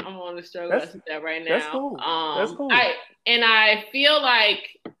yeah, I'm on the struggle bus with that right now. That's cool. That's cool. I feel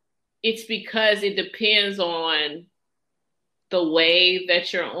like it's because it depends on the wave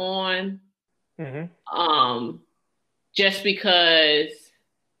that you're on. Just because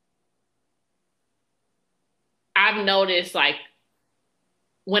I've noticed, like,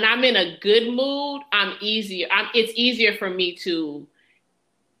 when I'm in a good mood, it's easier for me to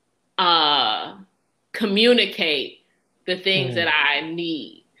communicate the things that I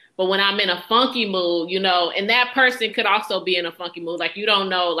need. But when I'm in a funky mood, and that person could also be in a funky mood. Like, you don't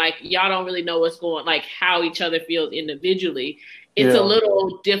know, like, y'all don't really know what's going, like, how each other feels individually. It's a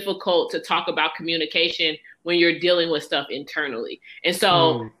little difficult to talk about communication when you're dealing with stuff internally. And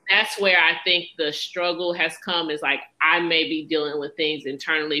so that's where I think the struggle has come, is like, I may be dealing with things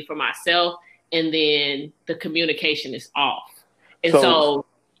internally for myself, and then the communication is off. And so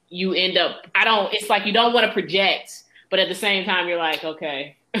you end up, it's like you don't want to project, but at the same time, you're like,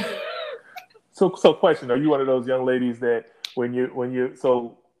 okay. So question, are you one of those young ladies that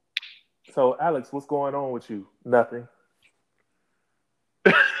so Alex, what's going on with you? Nothing.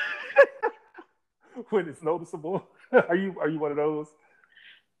 When it's noticeable? Are you one of those?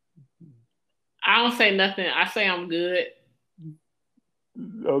 I don't say nothing. I say I'm good.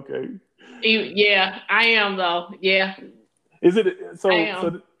 Okay. Yeah, I am though. Yeah. Is it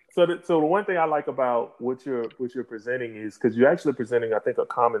so the one thing I like about what you're presenting is, because you're actually presenting, I think, a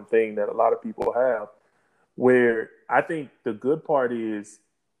common thing that a lot of people have, where I think the good part is,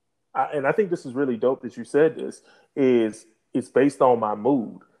 and I think this is really dope that you said this, is it's based on my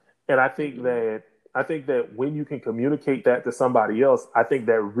mood. And I think that when you can communicate that to somebody else, I think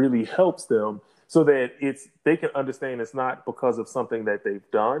that really helps them, so that they can understand it's not because of something that they've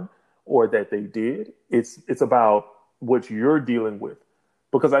done or that they did. It's about what you're dealing with.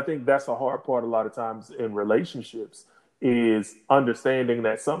 Because I think that's a hard part a lot of times in relationships, is understanding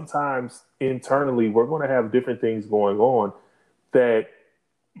that sometimes internally we're going to have different things going on that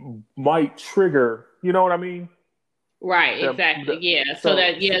might trigger, you know what I mean? Right, exactly. Yeah. So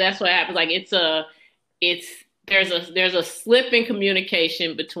that's what happens. Like, there's a slip in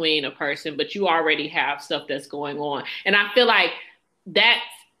communication between a person, but you already have stuff that's going on. And I feel like that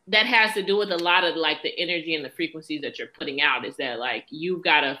has to do with a lot of, like, the energy and the frequencies that you're putting out, is that, like, you've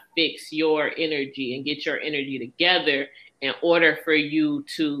got to fix your energy and get your energy together in order for you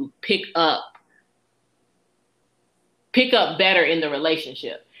to pick up better in the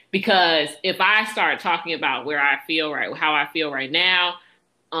relationship. Because if I start talking about how I feel right now,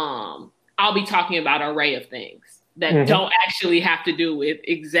 I'll be talking about an array of things that don't actually have to do with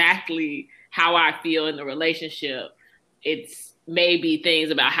exactly how I feel in the relationship. It's maybe things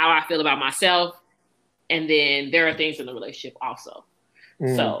about how I feel about myself, and then there are things in the relationship also.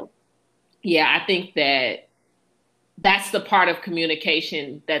 So, yeah, I think that's the part of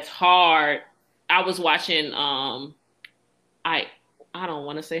communication that's hard. I was watching, I don't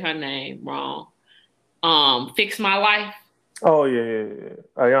want to say her name wrong. Fix My Life. Oh yeah.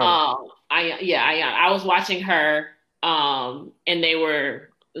 Ayana. Ayana. I was watching her, and they were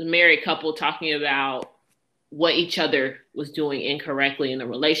a married couple talking about what each other was doing incorrectly in the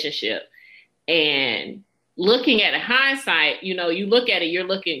relationship. And looking at hindsight, you look at it,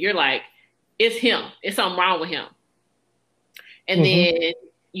 you're like, it's him. It's something wrong with him. And then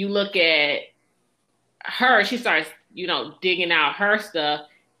you look at her, she starts, digging out her stuff,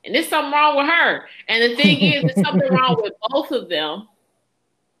 and there's something wrong with her. And the thing is, there's something wrong with both of them.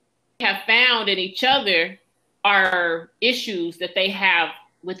 Have found in each other are issues that they have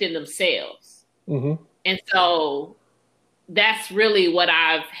within themselves. And so that's really what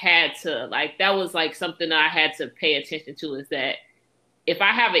I've had to, like, that was like something that I had to pay attention to, is that if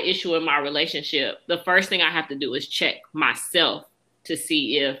I have an issue in my relationship, the first thing I have to do is check myself to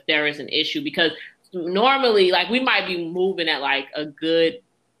see if there is an issue. Because normally, like, we might be moving at like a good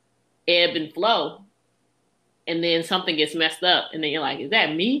ebb and flow, and then something gets messed up, and then you're like, is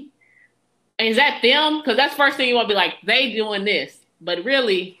that me? And is that them? Because that's the first thing you want to be like, they doing this. But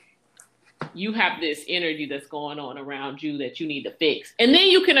really, you have this energy that's going on around you that you need to fix. And then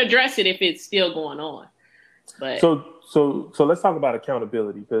you can address it if it's still going on. But so let's talk about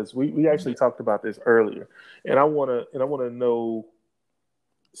accountability, because we actually talked about this earlier. And I wanna know,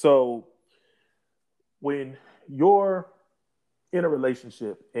 so when you're in a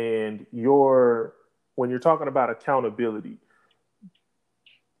relationship and when you're talking about accountability,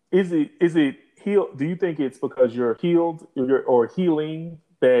 is it healed? Do you think it's because you're healed or healing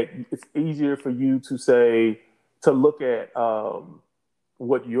that it's easier for you to look at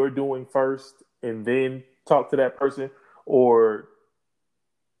what you're doing first and then talk to that person, or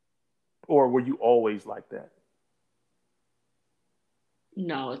were you always like that?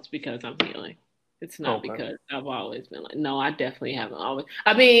 No, it's because I'm healing. It's not because I've always been like, no, I definitely haven't always.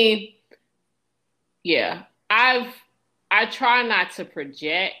 I mean, yeah, I try not to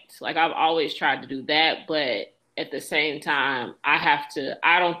project. Like I've always tried to do that, but at the same time,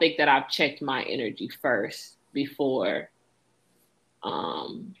 I don't think that I've checked my energy first before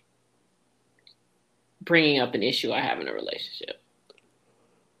bringing up an issue I have in a relationship.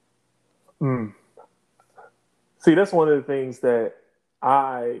 See, that's one of the things that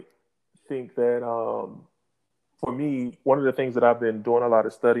I think that for me, one of the things that I've been doing a lot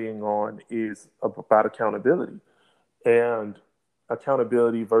of studying on is about accountability and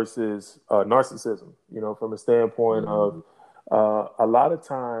accountability versus narcissism. You know, from a standpoint of a lot of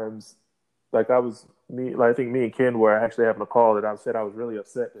times, like I think me and Ken were actually having a call that I said I was really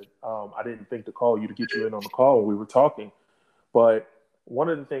upset that I didn't think to call you to get you in on the call when we were talking. But one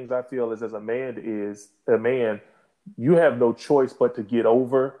of the things I feel is as a man, you have no choice but to get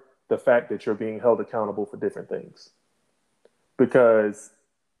over the fact that you're being held accountable for different things. Because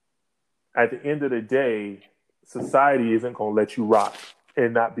at the end of the day, society isn't going to let you rock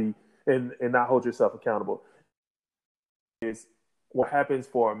and not hold yourself accountable. Is what happens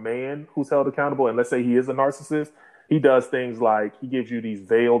for a man who's held accountable, and let's say he is a narcissist, he does things like he gives you these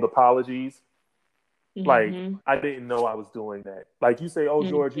veiled apologies. Like, I didn't know I was doing that. Like you say, oh,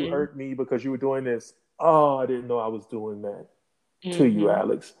 George, you hurt me because you were doing this. Oh, I didn't know I was doing that to you,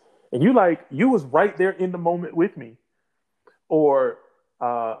 Alex. And you was right there in the moment with me. Or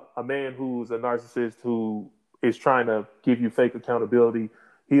a man who's a narcissist who is trying to give you fake accountability,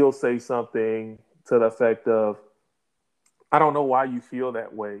 he'll say something to the effect of, I don't know why you feel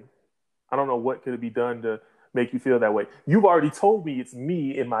that way. I don't know what could be done to make you feel that way. You've already told me it's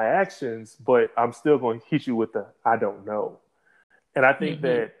me in my actions, but I'm still going to hit you with the I don't know. And I think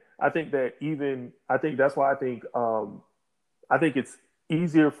that's why I think it's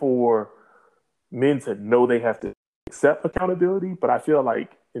easier for men to know they have to accept accountability, but I feel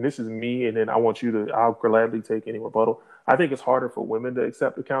like, and this is me, and then I'll gladly take any rebuttal. I think it's harder for women to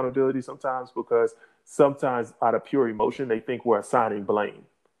accept accountability sometimes because sometimes out of pure emotion, they think we're assigning blame.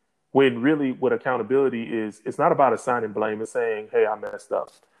 When really what accountability is, it's not about assigning blame. It's saying, hey, I messed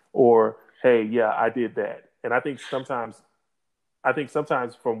up, or, hey, yeah, I did that. And I think sometimes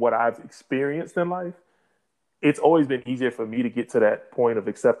from what I've experienced in life, it's always been easier for me to get to that point of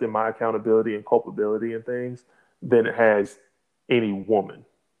accepting my accountability and culpability and things than it has any woman.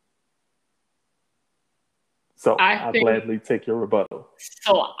 So I'll gladly take your rebuttal.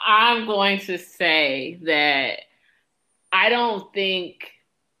 So I'm going to say that I don't think,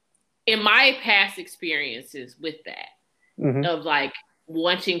 in my past experiences with that, of like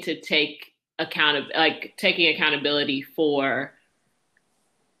wanting to take taking accountability for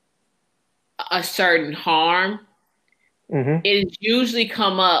a certain harm, it has usually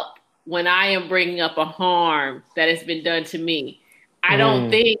come up when I am bringing up a harm that has been done to me. I don't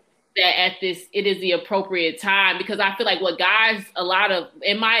think that it is the appropriate time, because I feel like what guys,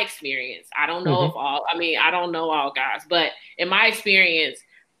 in my experience, I don't know I don't know all guys, but in my experience,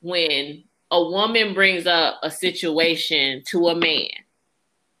 when a woman brings up a situation to a man,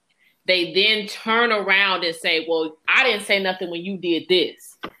 they then turn around and say, well, I didn't say nothing when you did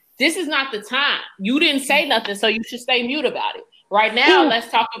this. This is not the time. You didn't say nothing, so you should stay mute about it. Right now, let's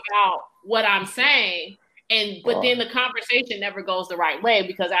talk about what I'm saying. But then the conversation never goes the right way,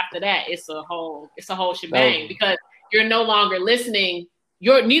 because after that, it's a whole shebang, because you're no longer listening.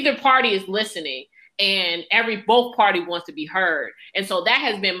 Neither party is listening, and both party wants to be heard. And so that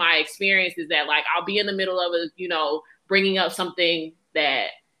has been my experience, is that like I'll be in the middle of bringing up something that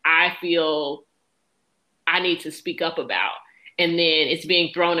I feel I need to speak up about. And then it's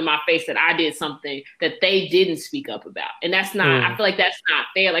being thrown in my face that I did something that they didn't speak up about. And that's not, I feel like that's not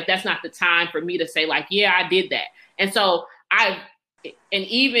fair. Like, that's not the time for me to say like, yeah, I did that. And so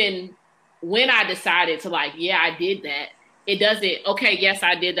even when I decided to like, yeah, I did that, it doesn't, okay, yes,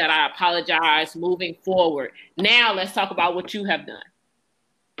 I did that. I apologize, moving forward. Now let's talk about what you have done.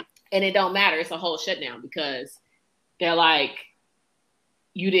 And it don't matter. It's a whole shutdown, because they're like,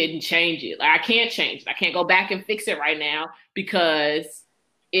 you didn't change it. Like, I can't change it. I can't go back and fix it right now because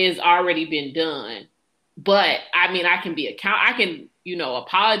it's already been done. But I mean, I can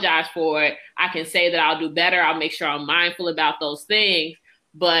apologize for it. I can say that I'll do better. I'll make sure I'm mindful about those things.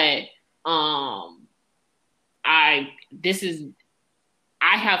 But I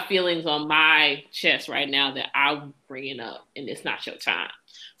have feelings on my chest right now that I'm bringing up, and it's not your time.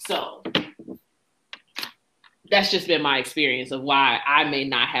 So that's just been my experience of why I may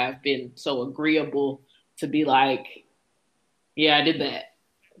not have been so agreeable to be like, yeah, I did that.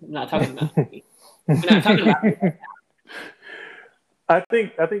 I'm not talking about me. We're not talking about me. I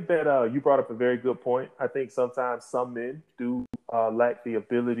think that you brought up a very good point. I think sometimes some men do lack the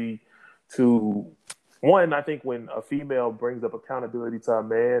ability to. One, I think when a female brings up accountability to a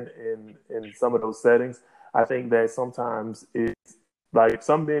man in some of those settings, I think that sometimes it's like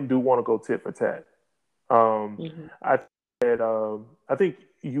some men do want to go tit for tat. Mhm. I think I think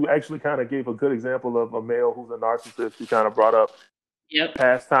you actually kind of gave a good example of a male who's a narcissist. You kind of brought up Yep.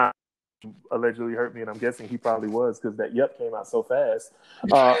 past time allegedly hurt me, and I'm guessing he probably was because that "yep" came out so fast.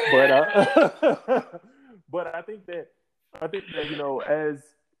 But I think that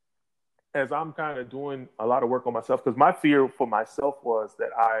as I'm kind of doing a lot of work on myself, because my fear for myself was that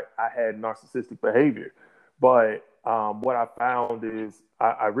I had narcissistic behavior, but what I found is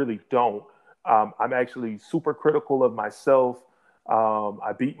I really don't. I'm actually super critical of myself.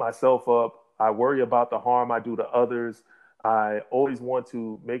 I beat myself up. I worry about the harm I do to others. I always want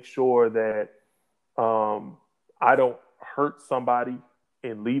to make sure that um, I don't hurt somebody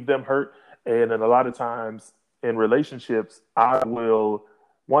and leave them hurt. And then a lot of times in relationships, I will,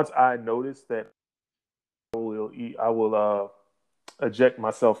 once I notice that I will eject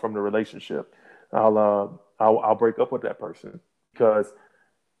myself from the relationship. I'll break up with that person because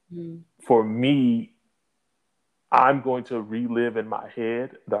Mhm. for me, I'm going to relive in my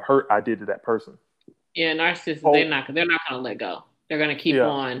head the hurt I did to that person. Yeah, narcissists, Oh, they're not gonna let go. They're gonna keep yeah,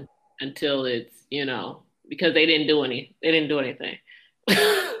 on until it's, because they didn't do anything.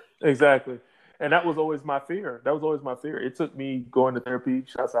 exactly. And that was always my fear. That was always my fear. It took me going to therapy,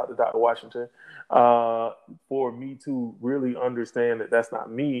 shouts out to Dr. Washington, uh, for me to really understand that that's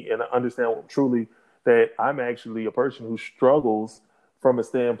not me and understand truly that I'm actually a person who struggles from a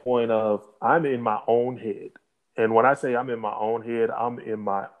standpoint of I'm in my own head. And when I say I'm in my own head, I'm in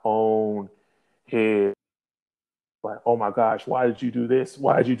my own head. Like, oh my gosh, why did you do this?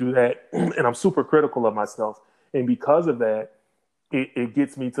 Why did you do that? And I'm super critical of myself. And because of that, it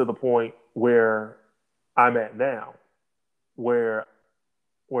gets me to the point where I'm at now, where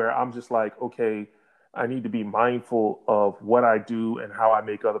I'm just like, okay, I need to be mindful of what I do and how I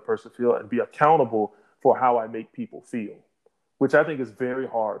make other person feel and be accountable for how I make people feel, which I think is very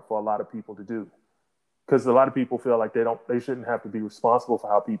hard for a lot of people to do. Because a lot of people feel like they shouldn't have to be responsible for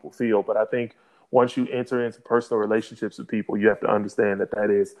how people feel. But I think once you enter into personal relationships with people, you have to understand that that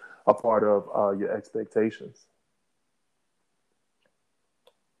is a part of your expectations.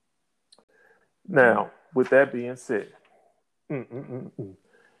 Now, with that being said, mm, mm, mm, mm.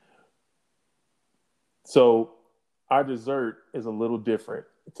 So our dessert is a little different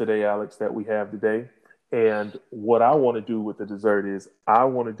today, Alex, that we have today. And what I want to do with the dessert is I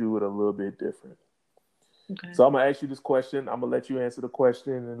want to do it a little bit different. Okay. So I'm gonna ask you this question. I'm gonna let you answer the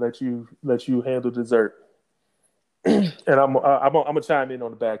question and let you handle dessert. And I'm gonna chime in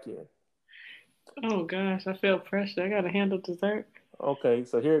on the back end. Oh gosh, I feel pressure. I gotta handle dessert. Okay,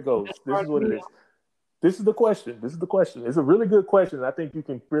 so here it goes. That's This part is of what it me. is. This is the question. This is the question. It's a really good question. I think you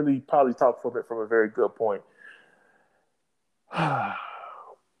can really probably talk from it from a very good point.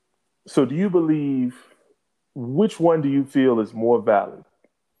 So, do you believe which one do you feel is more valid?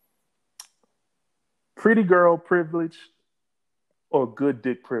 Pretty girl privilege or good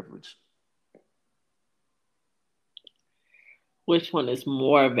dick privilege? Which one is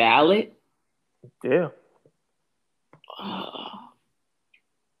more valid? Yeah. Uh,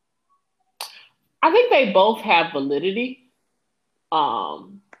 I think they both have validity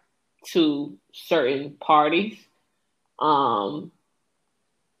um, to certain parties. Um,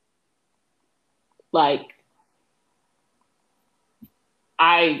 like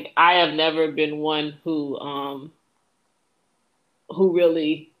I have never been one who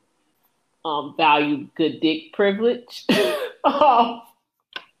really valued good dick privilege.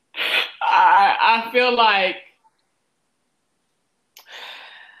 I feel like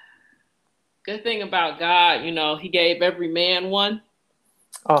good thing about God, He gave every man one,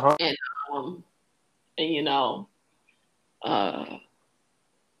 Uh huh. and um, and uh,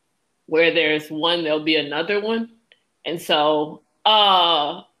 where there's one, there'll be another one, and so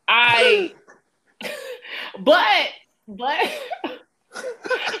I, but but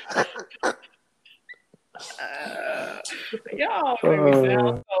y'all make me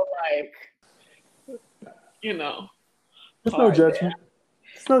sound Uh, so like you know it's no hard there, judgment.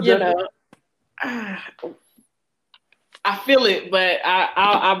 It's no you judgment. know. I feel it, but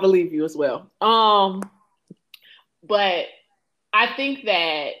I believe you as well. But I think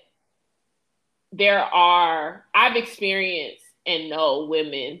that I've experienced and know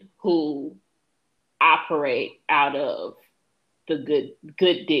women who operate out of the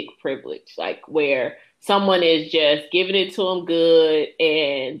good dick privilege, like where someone is just giving it to them good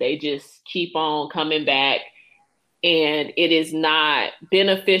and they just keep on coming back and it is not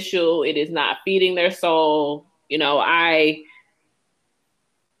beneficial. It is not feeding their soul. You know,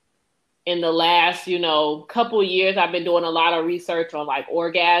 in the last, couple of years, I've been doing a lot of research on like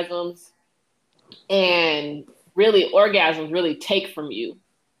orgasms, and really orgasms really take from you.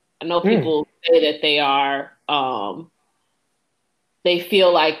 I know people say that they are, they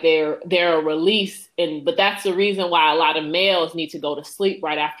feel like they're a release, but that's the reason why a lot of males need to go to sleep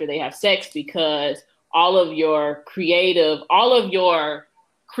right after they have sex, because all of your creativity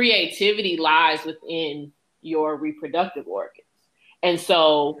lies within your reproductive organs. And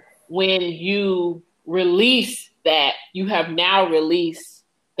so when you release that, you have now released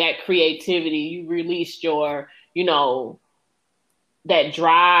that creativity, you released your, that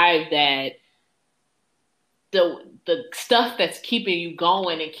drive, that the stuff that's keeping you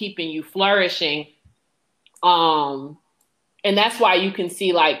going and keeping you flourishing. And that's why you can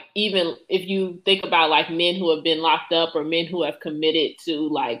see, like, even if you think about like men who have been locked up or men who have committed to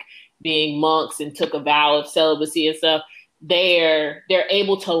like being monks and took a vow of celibacy and stuff, they're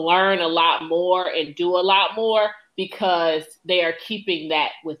able to learn a lot more and do a lot more because they are keeping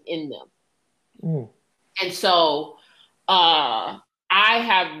that within them. And so I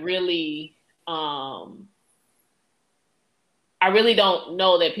have really, I really don't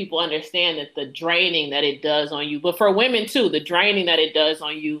know that people understand that the draining that it does on you, but for women too, the draining that it does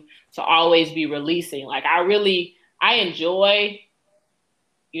on you to always be releasing. Like I enjoy,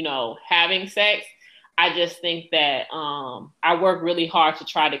 having sex. I just think that I work really hard to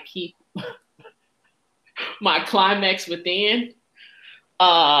try to keep my climax within,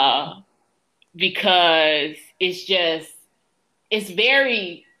 because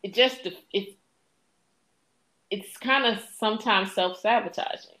it's kind of sometimes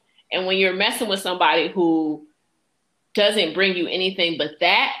self-sabotaging. And when you're messing with somebody who doesn't bring you anything but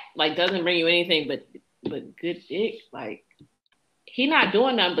that, like doesn't bring you anything but good dick, like he not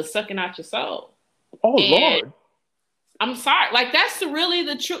doing nothing but sucking out your soul. Oh, and Lord. I'm sorry. Like that's really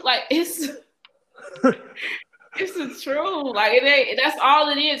the truth. Like it's the truth. Like that's all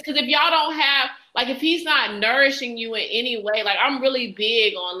it is. Because if y'all don't have, like, if he's not nourishing you in any way, like I'm really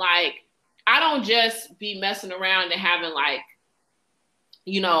big on like, I don't just be messing around and having like,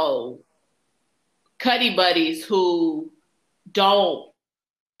 cuddy buddies who don't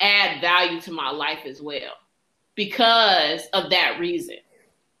add value to my life as well because of that reason.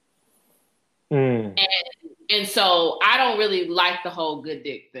 And so I don't really like the whole good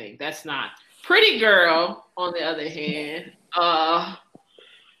dick thing. That's not. Pretty girl, on the other hand,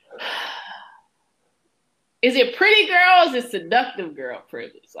 is it pretty girl or is it seductive girl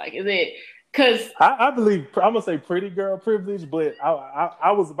privilege? Like, is it, because I believe, I'm going to say pretty girl privilege, but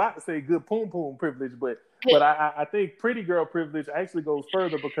I was about to say good poom poom privilege, but I think pretty girl privilege actually goes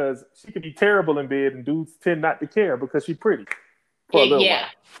further because she can be terrible in bed and dudes tend not to care because she's pretty for a little while.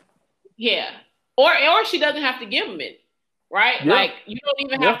 Yeah. Or she doesn't have to give them it, right? Yeah. Like, you don't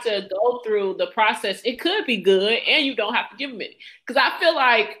even have to go through the process. It could be good, and you don't have to give them it. Because I feel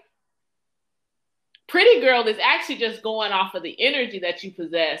like pretty girl is actually just going off of the energy that you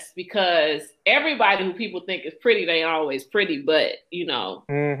possess, because everybody who people think is pretty, they ain't always pretty, but,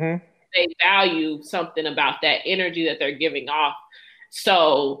 they value something about that energy that they're giving off.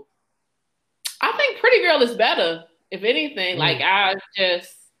 So I think pretty girl is better, if anything. Like,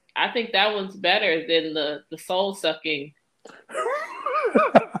 I think that one's better than the soul sucking.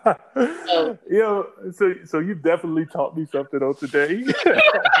 So you definitely taught me something on today.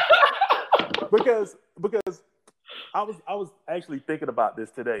 because I was actually thinking about this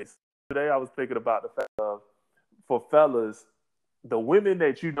today. Today I was thinking about the fact of, for fellas, the women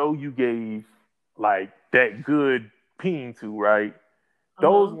that you gave like that good peen to, right?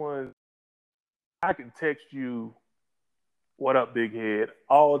 Those ones, I can text you, "What up, big head?"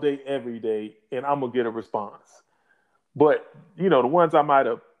 all day, every day, and I'm gonna get a response. But the ones I might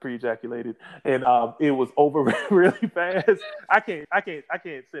have pre-ejaculated and it was over really fast, I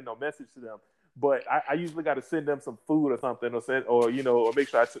can't send no message to them. But I usually got to send them some food or something, or make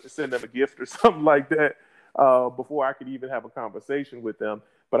sure I send them a gift or something like that before I could even have a conversation with them.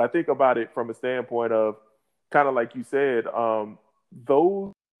 But I think about it from a standpoint of, kind of like you said,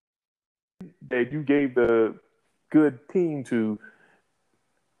 those that you gave the good team to,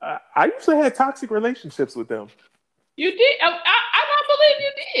 I usually had toxic relationships with them. You did? I don't believe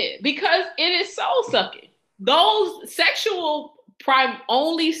you did, because it is soul sucking. Those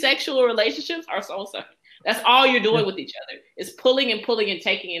only sexual relationships are soul sucking. That's all you're doing with each other. It's pulling and pulling and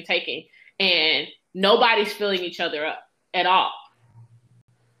taking, and nobody's filling each other up at all.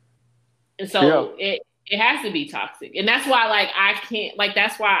 And so it has to be toxic. And that's why, like, I can't, like,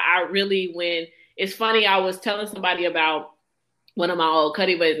 that's why I really, when it's funny. I was telling somebody about one of my old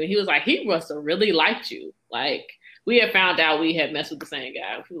Cuddy buddies, and he was like, he must have really liked you. Like, we had found out we had messed with the same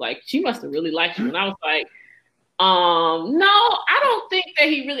guy. He was like, she must have really liked you. And I was like, no, I don't think that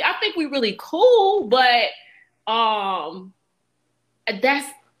he really, I think we really cool, but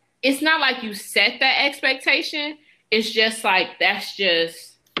it's not like you set that expectation. It's just like, that's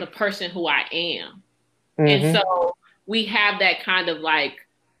just the person who I am. Mm-hmm. And so we have that kind of like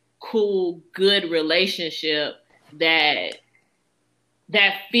cool, good relationship that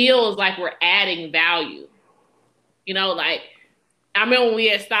feels like we're adding value. You know, like, I remember when we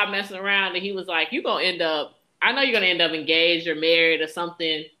had stopped messing around and he was like, I know you're going to end up engaged or married or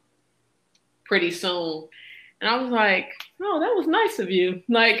something pretty soon. And I was like, oh, that was nice of you.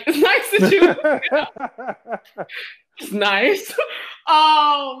 Like, it's nice that you, it's nice.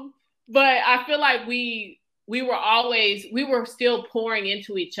 But I feel like we were still pouring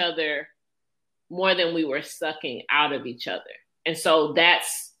into each other more than we were sucking out of each other. And so that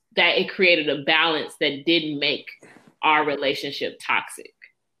it created a balance that didn't make our relationship toxic.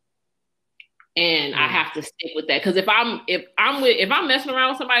 And I have to stick with that. Because if I'm messing around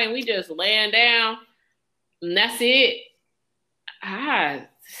with somebody and we just laying down and that's it, I'm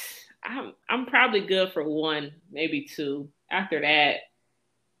probably good for one, maybe two. After that,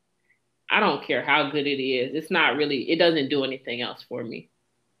 I don't care how good it is. It doesn't do anything else for me.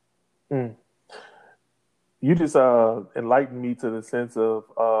 You just enlightened me to the sense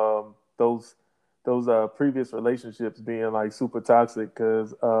of those previous relationships being like super toxic,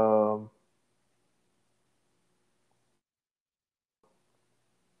 because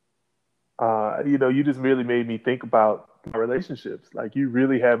you just really made me think about my relationships. Like, you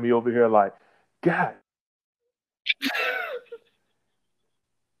really have me over here like, God.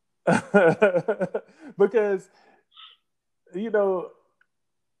 Because it's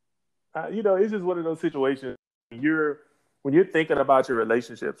just one of those situations. When you're thinking about your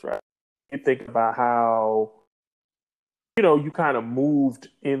relationships, right? You're thinking about how you kind of moved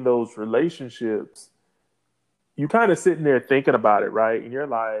in those relationships. You kind of sitting there thinking about it, right? And you're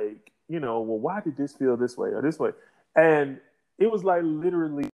like, well, why did this feel this way or this way? And it was like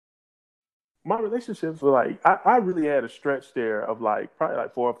literally my relationships were like, I really had a stretch there of like probably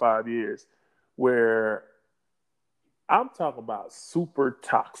like 4 or 5 years where I'm talking about super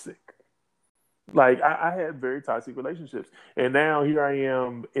toxic. Like, I had very toxic relationships. And now here I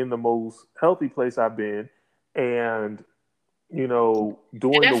am in the most healthy place I've been, and, doing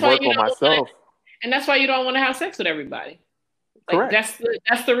the work on myself. And that's why you don't want to have sex with everybody. Like, correct.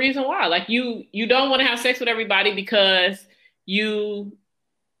 That's the reason why. Like, you don't want to have sex with everybody because you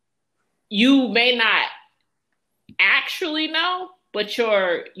may not actually know, but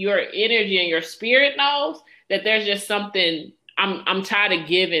your energy and your spirit knows that there's just something. I'm tired of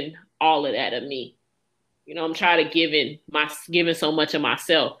giving all of that of me. I'm tired of giving so much of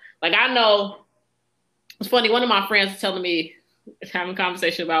myself. Like, I know it's funny. One of my friends was telling me, having a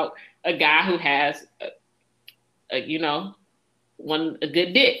conversation about a guy who has a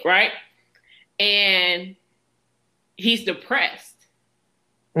good dick, right? And he's depressed.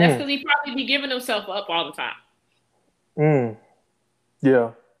 That's because he probably be giving himself up all the time.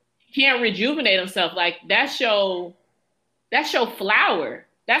 Yeah. He can't rejuvenate himself. Like, that's your flower.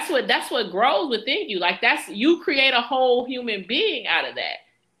 That's what grows within you. Like, you create a whole human being out of that.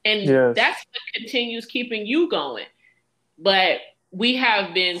 And that's what continues keeping you going. But we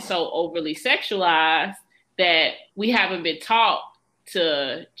have been so overly sexualized that we haven't been taught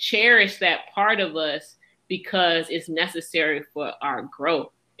to cherish that part of us because it's necessary for our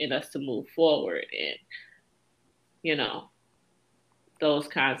growth and us to move forward and, those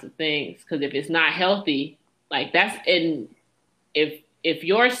kinds of things. Because if it's not healthy, like if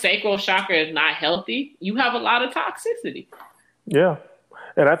your sacral chakra is not healthy, you have a lot of toxicity. Yeah.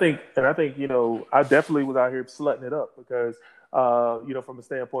 And I think, I definitely was out here slutting it up because, from a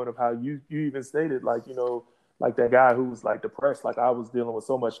standpoint of how you even stated, like, like that guy who was like depressed, like I was dealing with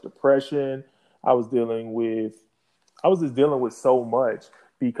so much depression. I was just dealing with so much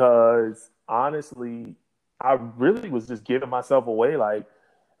because honestly, I really was just giving myself away like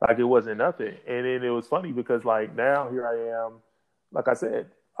it wasn't nothing. And then it was funny because like now here I am, like I said,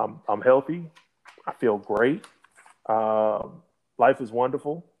 I'm healthy. I feel great. Life is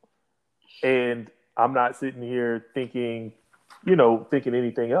wonderful. And I'm not sitting here thinking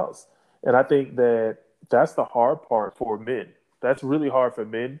anything else. And I think that's the hard part for men. That's really hard for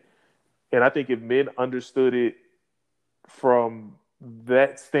men. And I think if men understood it from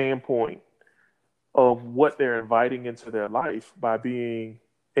that standpoint of what they're inviting into their life by being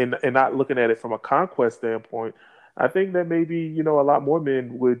and not looking at it from a conquest standpoint, I think that maybe, you know, a lot more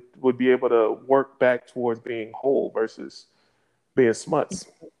men would be able to work back towards being whole versus being smuts.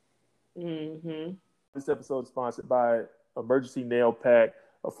 Mm-hmm. This episode is sponsored by Emergency Nail Pack,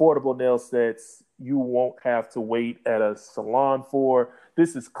 affordable nail sets you won't have to wait at a salon for.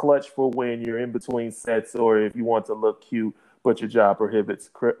 This is clutch for when you're in between sets or if you want to look cute, but your job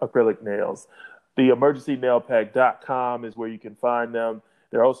prohibits acrylic nails. The emergencynailpack.com is where you can find them.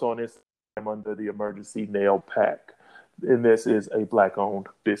 They're also on Instagram under the Emergency Nail Pack. And this is a Black owned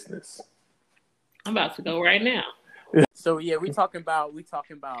business. I'm about to go right now. So yeah, we talking about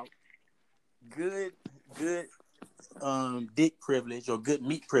good dick privilege or good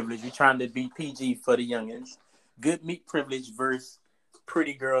meat privilege. We're trying to be PG for the youngins. Good meat privilege versus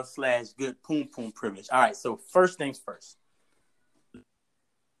pretty girl / good poom poom privilege. All right, so first things first.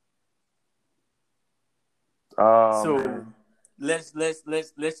 So let's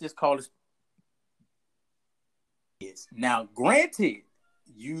just call this. Now, granted,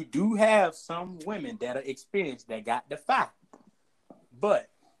 you do have some women that are experienced that got the fire, but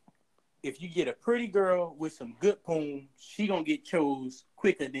if you get a pretty girl with some good poom, she gonna get chose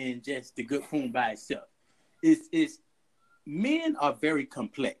quicker than just the good poom by itself. It's men are very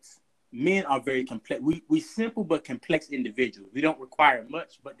complex. Men are very complex. We simple but complex individuals. We don't require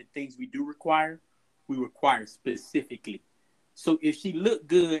much, but the things we do require, we require specifically. So if she look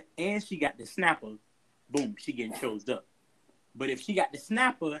good and she got the snapper, boom, she getting chose up. But if she got the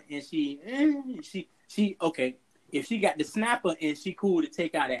snapper and she okay. If she got the snapper and she cool to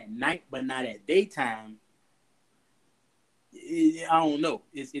take out at night, but not at daytime, I don't know.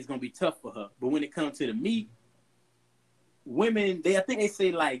 It's gonna be tough for her. But when it comes to the meat, women, I think they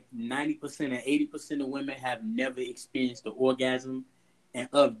say like 90% and 80% of women have never experienced the orgasm, and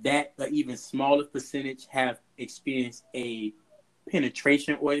of that, an even smaller percentage have experienced a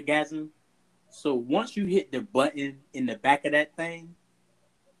penetration orgasm. So once you hit the button in the back of that thing,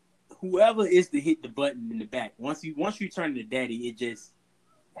 whoever is to hit the button in the back, once you turn to daddy, it just,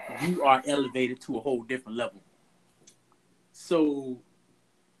 you are elevated to a whole different level. So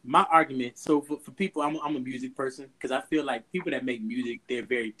my argument, so for people, I'm a music person, because I feel like people that make music, they're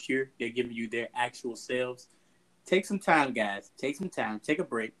very pure. They're giving you their actual selves. Take some time, guys. Take some time. Take a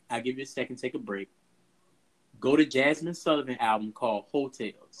break. I'll give you a second. Take a break. Go to Jasmine Sullivan album called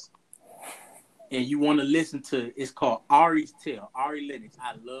Hotels. And you want to listen to, it's called Ari's Tale. Ari Lennox.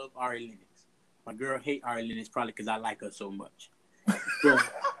 I love Ari Lennox. My girl hate Ari Lennox probably because I like her so much. But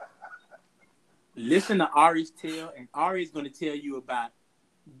listen to Ari's Tale, and Ari is going to tell you about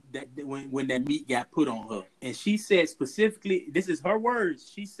that when that meat got put on her. And she said specifically, this is her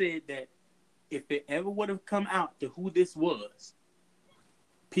words, she said that if it ever would have come out to who this was,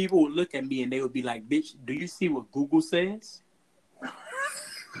 people would look at me and they would be like, bitch, do you see what Google says?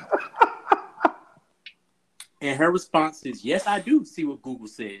 And her response is, yes, I do see what Google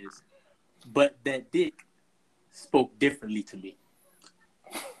says, but that dick spoke differently to me.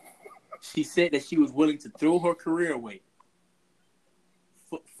 She said that she was willing to throw her career away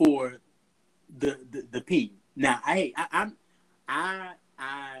for the peen. Now, I've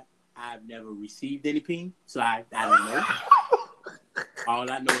never received any peen, so I don't know.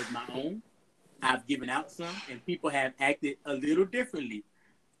 All I know is my own. I've given out some, and people have acted a little differently.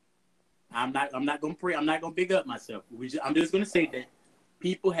 I'm not gonna pray. I'm not gonna big up myself. I'm just gonna say that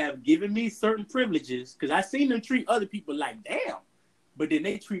people have given me certain privileges because I seen them treat other people like damn, but then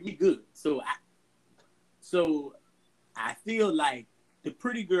they treat me good. So I feel like the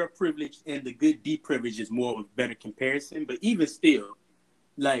pretty girl privilege and the good D privilege is more of a better comparison. But even still,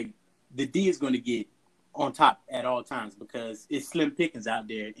 like the D is gonna get on top at all times because it's slim pickings out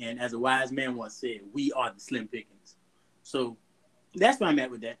there. And as a wise man once said, we are the slim pickings. So that's where I'm at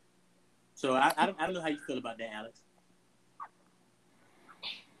with that. So I don't know how you feel about that, Alex.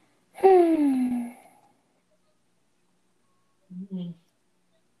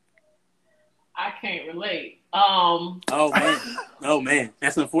 I can't relate. Oh man,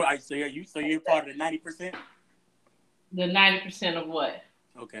 that's unfortunate. So you're part of the 90%. The 90% of what?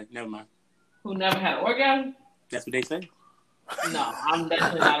 Okay, never mind. Who never had an orgasm? That's what they say. No, I'm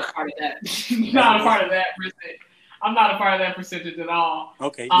definitely not a part of that. Not a part of that percentage. I'm not a part of that percentage at all.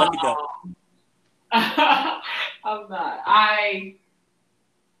 Okay, let me go. I'm not. I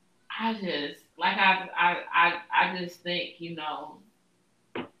just like I just think, you know,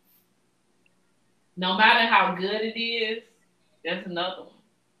 no matter how good it is, there's another one.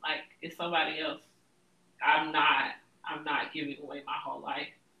 Like it's somebody else. I'm not giving away my whole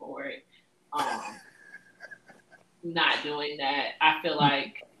life for it. Not doing that. I feel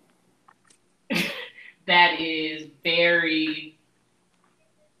like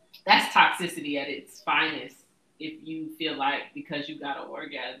that's toxicity at its finest. if you feel like because you got an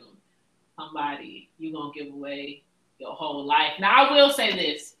orgasm, somebody, you're going to give away your whole life. Now, I will say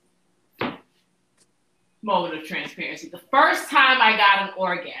this. Moment of transparency. The first time I got an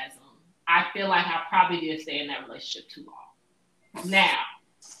orgasm, I feel like I probably did stay in that relationship too long. Now,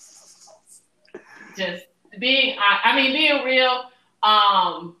 just being real,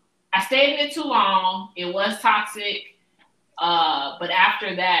 I stayed in it too long. It was toxic. But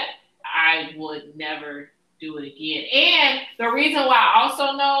after that, I would never do it again. And the reason why I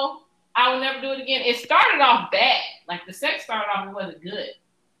also know I would never do it again, it started off bad. Like the sex started off, it wasn't good.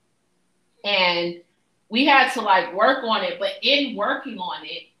 And we had to like work on it. But in working on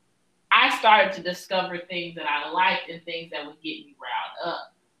it, I started to discover things that I liked and things that would get me riled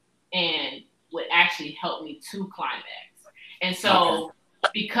up and would actually help me to climax. And so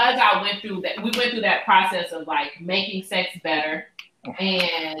because I went through that, we went through that process of like making sex better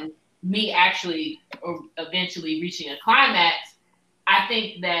and me actually eventually reaching a climax, I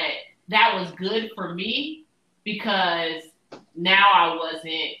think that that was good for me because now I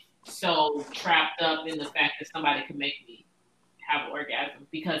wasn't so trapped up in the fact that somebody could make me have an orgasm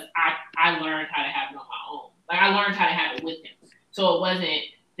because I learned how to have it on my own. Like I learned how to have it with him. So it wasn't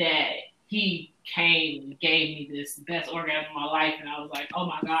that he came and gave me this best orgasm of my life and I was like, oh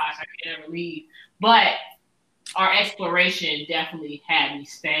my gosh, I can't ever leave. But our exploration definitely had me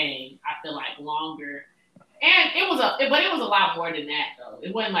staying, I feel like, longer. And it was a lot more than that though.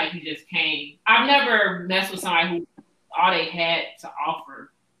 It wasn't like he just came. I've never messed with somebody who all they had to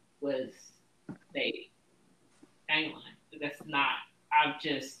offer was they dangling.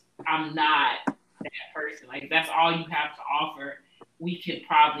 I'm not that person. Like if that's all you have to offer, we could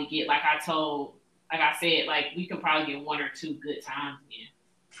probably get, like I said, like we could probably get one or two good times in.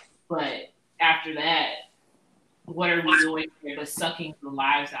 But after that, what are we doing here but sucking the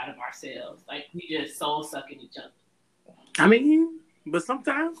lives out of ourselves? Like we just soul sucking each other. I mean, but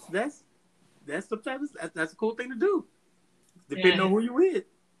sometimes that's a cool thing to do. Depending on who you with.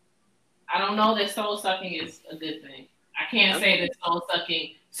 I don't know that soul sucking is a good thing. I can't say that soul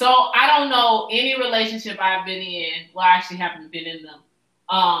sucking. So I don't know any relationship I've been in. Well, I actually haven't been in them.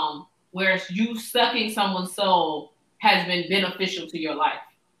 Where you sucking someone's soul has been beneficial to your life.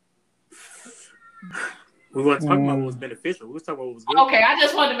 We weren't talking about what was beneficial. We were talking about what was good. Okay, I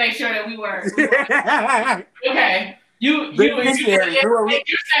just wanted to make sure that we were okay. You're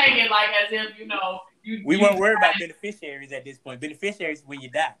saying it like as if we weren't worried about beneficiaries at this point. Beneficiaries when you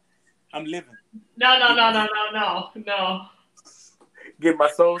die. I'm living. No. Get my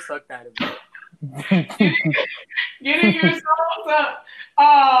soul sucked out of me. Getting your soul sucked.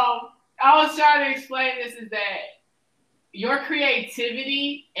 I was trying to explain this is that your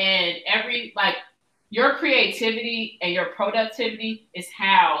creativity and your productivity is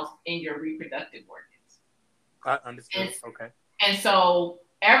housed in your reproductive organs. I understand. Okay. And so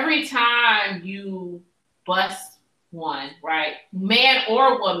every time you bust one, right, man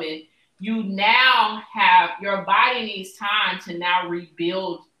or woman, you now have, your body needs time to now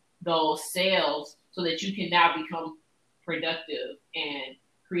rebuild those cells so that you can now become productive and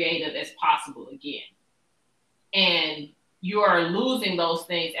creative as possible again. And you are losing those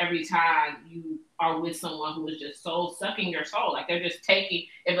things every time you are with someone who is just soul sucking your soul. Like they're just taking,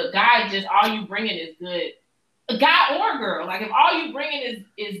 if a guy just, all you bringing is good, a guy or a girl, like if all you bringing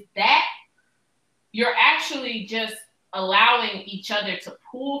is that, you're actually just allowing each other to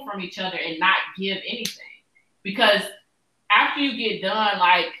pull from each other and not give anything. Because after you get done,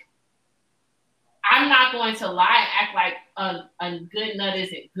 like, I'm not going to lie and act like a good nut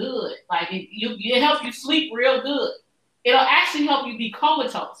isn't good. Like it helps you sleep real good. It'll actually help you be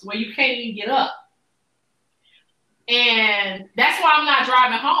comatose where you can't even get up. And that's why I'm not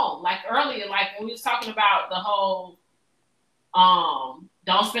driving home. Like earlier, like when we was talking about the whole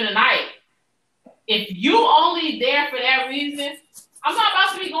don't spend a night. If you only there for that reason, I'm not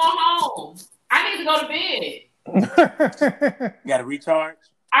about to be going home. I need to go to bed. You gotta recharge.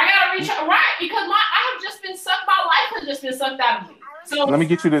 I gotta recharge, right? Because I have just been sucked. My life has just been sucked out of me. So let me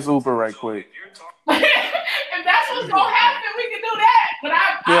get you this Uber right quick. If that's what's gonna happen, we can do that. But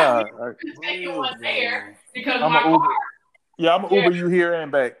I'm taking one there because my car. Yeah, I'm gonna Uber you here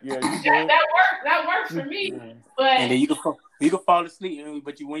and back. Yeah, that works for me. But and then you can fall asleep,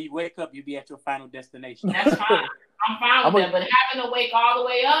 but when you wake up, you'll be at your final destination. That's fine. I'm fine with that. But having to wake all the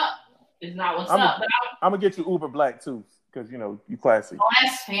way up is not what's up. But I'm gonna get you Uber Black too, because you classy. Oh,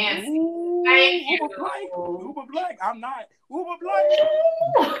 that's fancy. Thank you. Uber Black. I'm not Uber Black.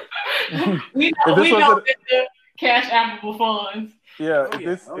 we know the cash applicable funds. Yeah,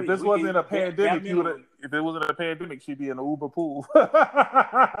 if this wasn't a pandemic, if it wasn't a pandemic, she'd be in an Uber pool.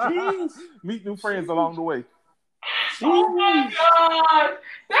 Meet new friends along the way. Oh my God,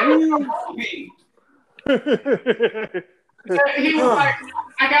 that was a movie. He was like,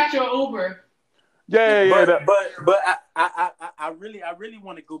 "I got your Uber." Yeah. But I really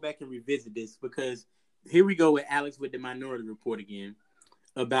want to go back and revisit this because here we go with Alex with the Minority Report again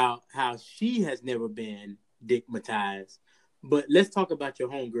about how she has never been dickmatized. But let's talk about your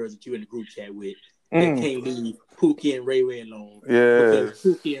homegirls that you in the group chat with that can't leave Pookie and Ray Ray alone. Yeah. Because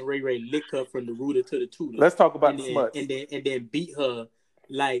Pookie and Ray Ray lick her from the rooter to the tutor. Let's talk about the smuts. And then beat her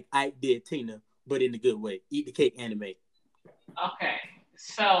like Ike did Tina, but in a good way. Eat the cake anime. Okay.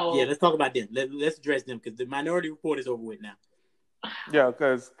 So yeah, let's talk about them. Let's address them because the Minority Report is over with now. Yeah,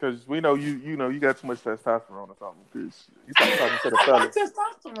 because we know you got too much testosterone or something. Because you talking to the fellas.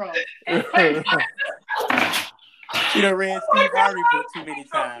 Testosterone. She done ran Steve Harvey book too many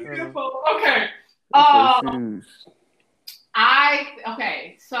times.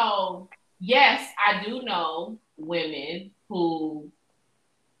 Okay. So yes, I do know women who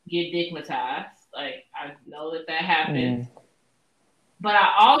get dickmatized. Like I know that happens. But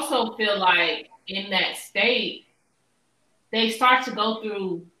I also feel like in that state, they start to go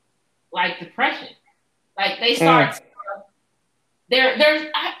through like depression. Like they start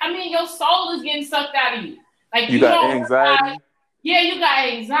your soul is getting sucked out of you. Like you got don't anxiety. You got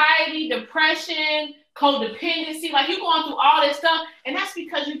anxiety, depression, codependency. Like you're going through all this stuff, and that's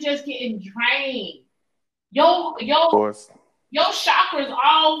because you're just getting drained. Your chakras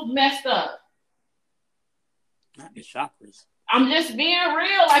all messed up. Not the chakras. I'm just being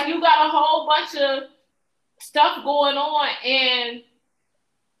real. Like you got a whole bunch of stuff going on, and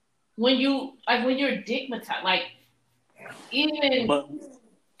when you're dickmatized, like even. But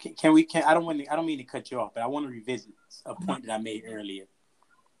I don't mean to cut you off, but I want to revisit a point that I made earlier.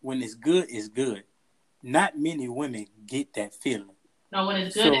 When it's good, it's good. Not many women get that feeling. No, when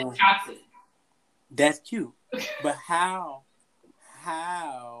it's good, it's toxic. That's cute, but how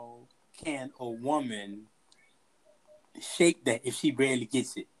can a woman shake that if she barely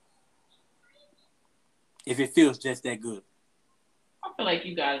gets it? If it feels just that good, I feel like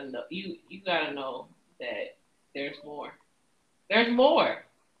you gotta know. You gotta know that there's more. There's more.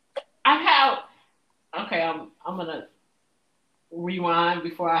 I'm gonna rewind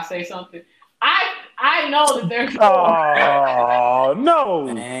before I say something. I know that there's more. Oh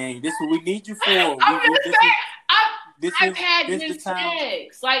no! Dang, this is what we need you for. I've had good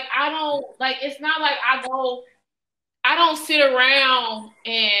sex. Like I don't like. It's not like I don't sit around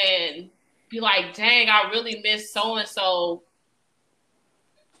and be like, dang, I really miss so and so,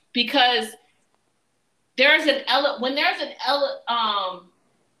 because there's an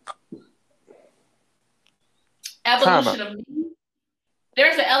evolution of me.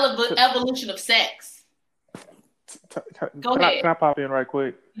 There's an evolution of sex. Go ahead. Can I pop in right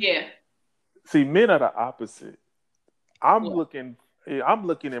quick? Yeah. See, men are the opposite. I'm looking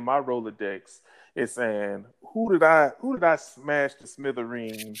in my Rolodex and saying, who did I smash the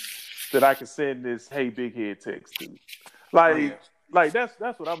smithereens that I can send this "Hey Big Head" text to? Like that's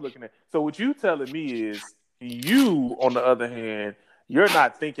what I'm looking at. So what you telling me is, you on the other hand, you're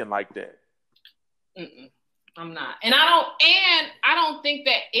not thinking like that. I'm not, and I don't think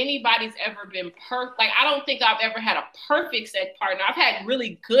that anybody's ever been perfect. Like I don't think I've ever had a perfect sex partner. I've had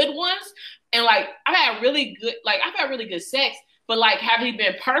really good ones, and like I've had really good sex. But like, have he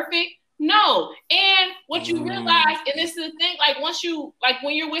been perfect? No. And what you realize, and this is the thing, like once you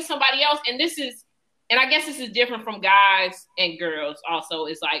when you're with somebody else, and I guess this is different from guys and girls also,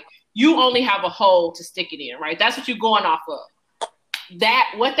 is like you only have a hole to stick it in, right? That's what you're going off of.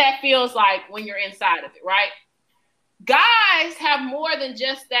 What that feels like when you're inside of it, right? Guys have more than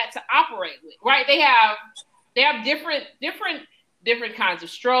just that to operate with, right? They have different kinds of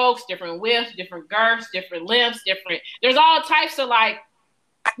strokes, different widths, different girths, different lengths, there's all types of like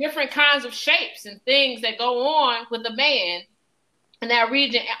different kinds of shapes and things that go on with a man in that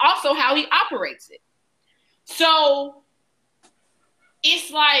region, and also how he operates it. So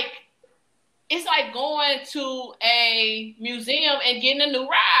it's like going to a museum and getting a new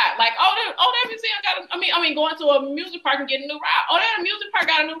ride. Like, that museum going to a music park and getting a new ride. Oh, that music park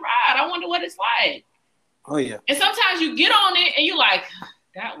got a new ride. I wonder what it's like. Oh yeah. And sometimes you get on it and you're like,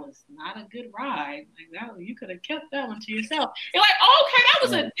 that was not a good ride. Like you could have kept that one to yourself. You're like, oh, okay, that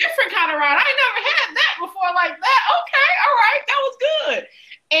was a different kind of ride. I never had that before like that. Okay, all right, that was good.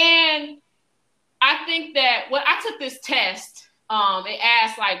 And I think that when I took this test, it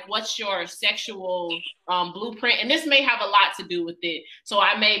asked like, what's your sexual blueprint? And this may have a lot to do with it. So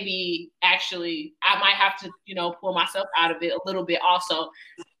I might have to, pull myself out of it a little bit also,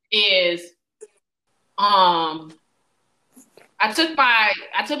 is I I took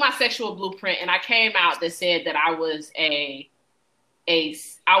my sexual blueprint, and I came out that said that I was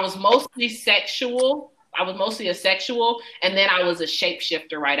mostly sexual. I was mostly a sexual, and then I was a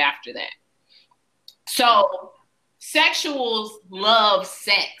shapeshifter right after that. So sexuals love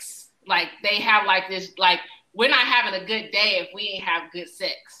sex. Like they have like this, like we're not having a good day if we ain't have good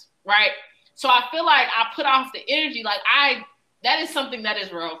sex, right? So I feel like I put off the energy. Like that is something that is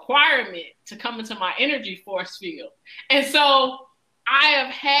a requirement to come into my energy force field. And so I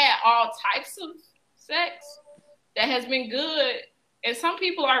have had all types of sex that has been good. And some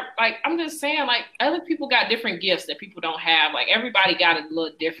people are like, I'm just saying, like other people got different gifts that people don't have. Like everybody got a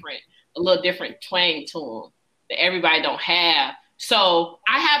little different twang to them that everybody don't have. So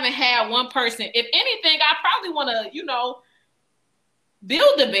I haven't had one person. If anything, I probably want to,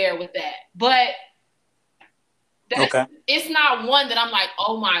 build a bear with that. But it's not one that I'm like,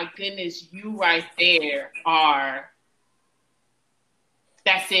 oh my goodness, you right there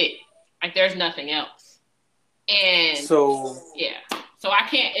that's it. Like there's nothing else. And so I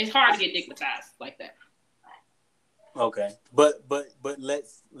can't, it's hard to get digmatized like that. Okay. But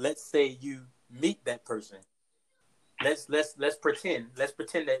let's say you meet that person. Let's pretend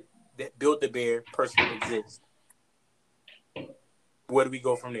that Build a Bear person exists. Where do we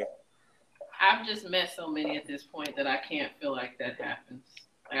go from there? I've just met so many at this point that I can't feel like that happens.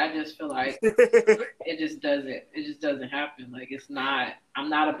 Like I just feel like it just doesn't happen. Like I'm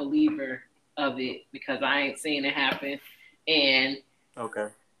not a believer of it because I ain't seen it happen. And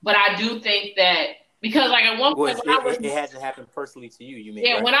but I do think that because like at one point it hasn't happened personally to you. You mean?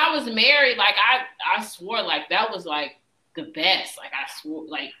 Yeah, right? When I was married, like I swore like that was like the best. Like I swore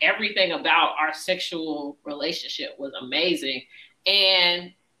like everything about our sexual relationship was amazing.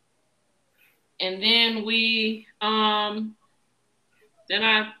 And then we then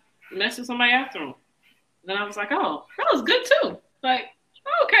I messed with somebody after him. Then I was like, oh, that was good too. Like,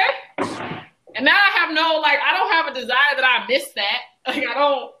 okay. And now I have no, like, I don't have a desire that I miss that. Like I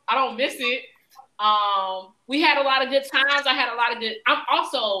don't miss it. We had a lot of good times. I had a lot of good. I'm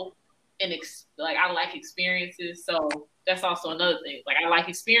also I like experiences, so that's also another thing. Like I like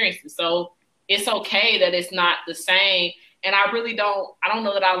experiences, so it's okay that it's not the same. And I really don't. I don't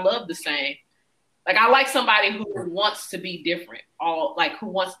know that I love the same. Like I like somebody who wants to be different. Who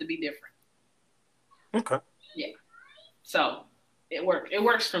wants to be different. Okay. Yeah. So it works. It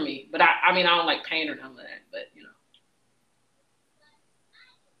works for me. But I mean, I don't like pain or none of that. But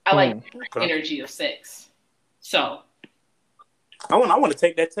I like energy of sex. So I want to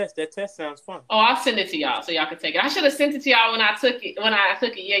take that test. That test sounds fun. Oh, I'll send it to y'all so y'all can take it. I should have sent it to y'all when I took it.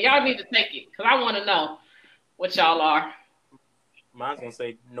 Yeah, y'all need to take it because I want to know what y'all are. Mine's gonna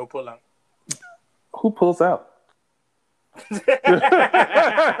say no pull out. Who pulls out?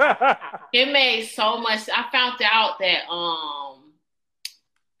 It made so much. I found out that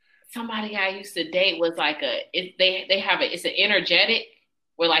somebody I used to date was like it's an energetic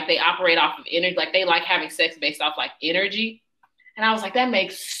where like they operate off of energy, like they like having sex based off like energy. And I was like, that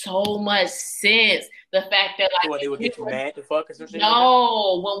makes so much sense. The fact that like they would get you mad to fuck or something.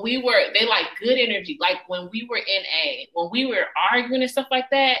 No, when they like good energy. Like when we were when we were arguing and stuff like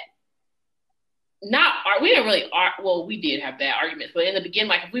that. We didn't really argue. Well, we did have bad arguments, but in the beginning,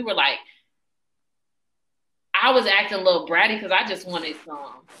 like if we were like, I was acting a little bratty because I just wanted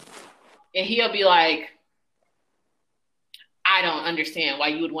some, and he'll be like, I don't understand why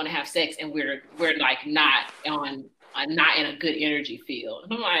you would want to have sex and we're like not in a good energy field.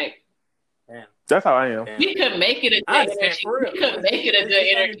 And I'm like, damn. That's how I am. We could make it a good energy. We could make it a good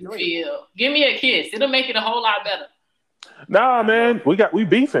energy field. Give me a kiss. It'll make it a whole lot better. Nah, man, we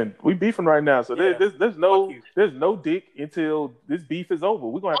beefing. We beefing right now. So there's no dick until this beef is over.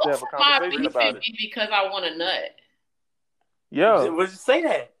 We're gonna have to have a conversation about it. Because I want a nut. Yeah. Would you say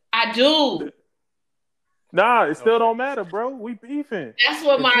that? I do. Nah, it still don't matter, bro. We beefing. That's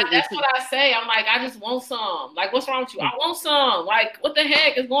what I say. I'm like, I just want some. Like, what's wrong with you? I want some. Like, what the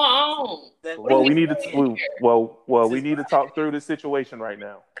heck is going on? Well, we need to talk through this situation right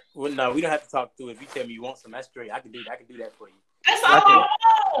now. Well, no, we don't have to talk through it. If you tell me you want some, that's straight. I can do that for you. That's all I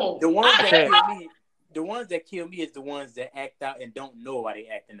want. The ones that kill me is the ones that act out and don't know why they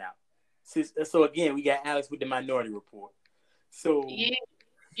acting out. So again, we got Alex with the Minority Report. So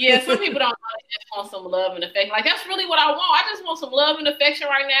yeah, some people don't know. They just want some love and affection. Like that's really what I want. I just want some love and affection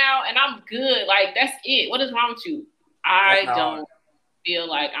right now, and I'm good. Like that's it. What is wrong with you? I don't feel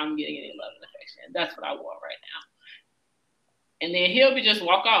like I'm getting any love and affection. That's what I want right now. And then he'll be just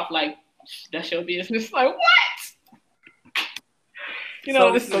walk off like that's your business. Like what?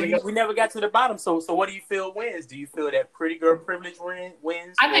 We never got to the bottom. So what do you feel wins? Do you feel that pretty girl privilege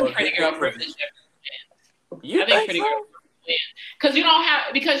wins? I think pretty girl privilege wins. You think so? Because you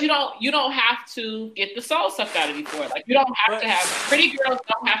don't have to get the soul sucked out of you for it. Like you don't have to have pretty girls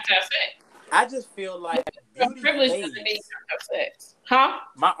don't have to have sex. I just feel like beauty privilege fades. doesn't mean you have to have sex. Huh?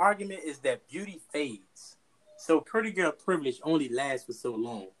 My argument is that beauty fades. So pretty girl privilege only lasts for so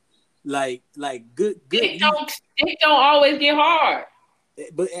long. Like good. It don't always get hard.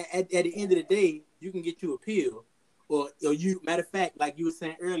 But at the end of the day, you can get you a pill, or you. Matter of fact, like you were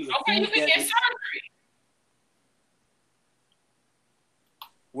saying earlier, okay, you can get surgery.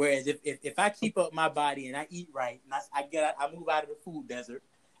 Whereas if I keep up my body and I eat right, and I move out of the food desert,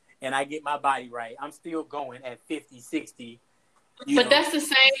 and I get my body right, I'm still going at 50, 60. But that's the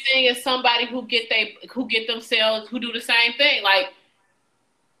same thing as somebody who do the same thing. Like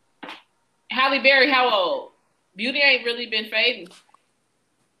Halle Berry, how old? Beauty ain't really been fading.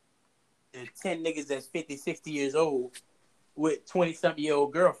 There's 10 niggas that's 50, 60 years old with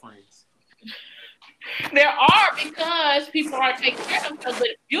 20-something-year-old girlfriends. There are, because people are taking care of themselves, but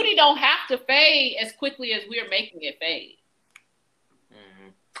beauty don't have to fade as quickly as we're making it fade. Mm-hmm.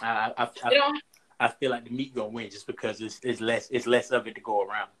 I feel like the meat gonna win just because it's less of it to go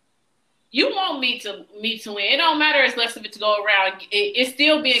around. You want meat to win. It don't matter. It's less of it to go around. It's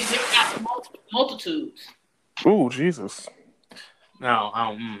still being given out to multitudes. Oh, Jesus! No,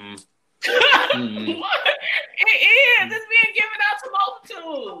 It is. It's being given out to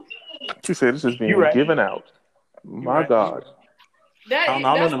multitudes. She said it's just being given out. My God. I don't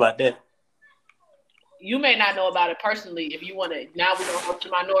know about that. You may not know about it personally. If you want to, now we're gonna go to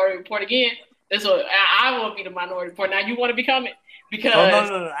the Minority Report again. That's what I want to be the Minority Report. Now you want to become it because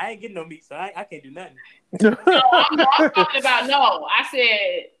no. I ain't getting no meat, so I can't do nothing. No, I'm talking about no. I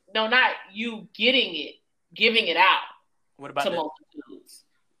said no, not you getting it, giving it out. What about to that? Multitudes?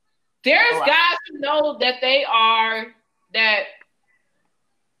 There's guys who know that they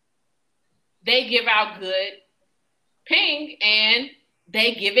give out good ping and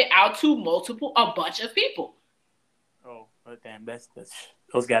they give it out to a bunch of people. Oh, damn! That's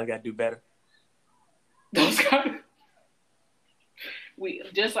those guys got to do better. Those guys,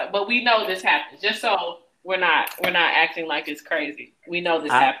 but we know this happens. Just so we're not acting like it's crazy. We know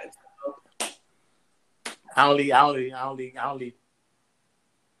this happens. I only.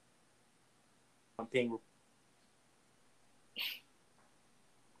 Ping.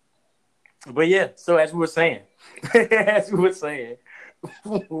 But yeah, so as we were saying,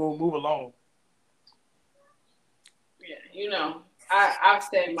 we'll move along. Yeah, I've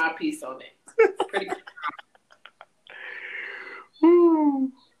said my piece on it. Pretty good.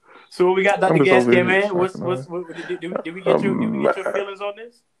 So what we got, Dr. Gaskin, man? Did we get your feelings on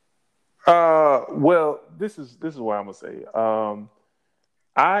this? Well, this is what I'm gonna say.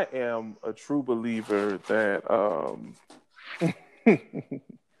 I am a true believer that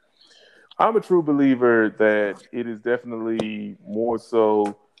I'm a true believer that it is definitely more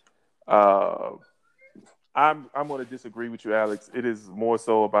so. I'm going to disagree with you, Alex. It is more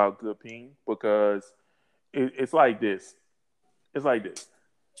so about good ping because it's like this. It's like this.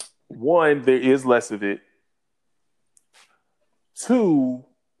 One, there is less of it. Two,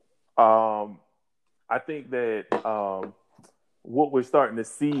 I think that what we're starting to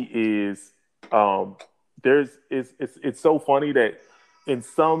see is it's so funny that in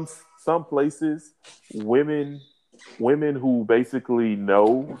some places women who basically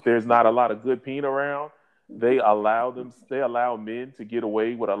know there's not a lot of good peen around, they allow men to get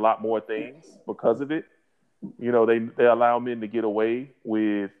away with a lot more things because of it. You know, they allow men to get away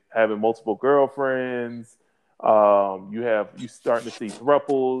with having multiple girlfriends. You starting to see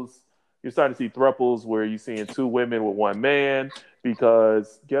thruples. You're starting to see thruples where you're seeing two women with one man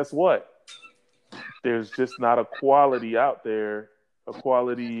because guess what? There's just not a quality out there,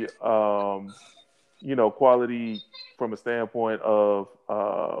 quality from a standpoint of,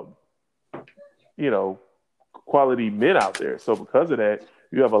 quality men out there. So because of that,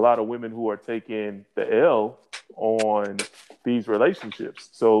 you have a lot of women who are taking the L on these relationships.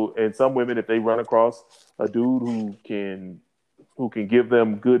 So, and some women, if they run across a dude who can give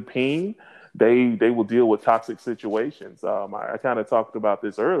them good peen, they will deal with toxic situations. I kind of talked about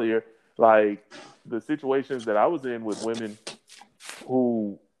this earlier, like the situations that I was in with women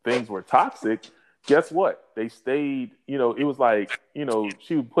who things were toxic. Guess what? They stayed, it was like,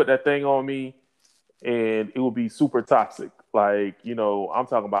 she would put that thing on me and it would be super toxic. Like, I'm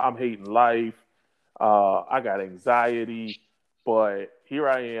talking about, I'm hating life. I got anxiety, but here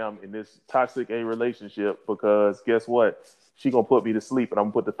I am in this toxic relationship because guess what? She gonna put me to sleep and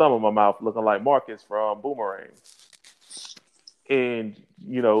I'm gonna put the thumb in my mouth looking like Marcus from Boomerang. And,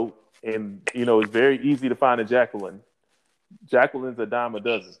 it's very easy to find a Jacqueline. Jacqueline's a dime a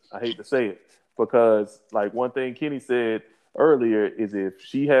dozen. I hate to say it, because like one thing Kenny said earlier is if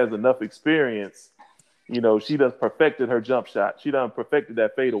she has enough experience, she done perfected her jump shot. She done perfected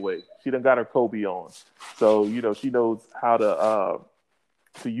that fadeaway. She done got her Kobe on. So, she knows how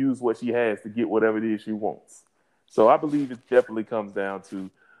to use what she has to get whatever it is she wants. So I believe it definitely comes down to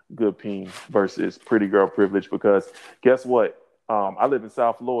good peen versus pretty girl privilege because guess what? I live in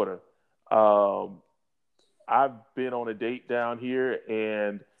South Florida. I've been on a date down here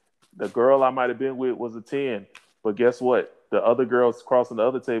and the girl I might have been with was a 10. But guess what? The other girls crossing the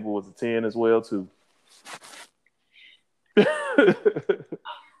other table was a 10 as well, too.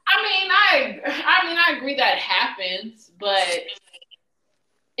 I agree that happens, but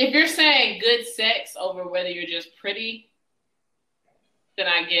if you're saying good sex over whether you're just pretty, then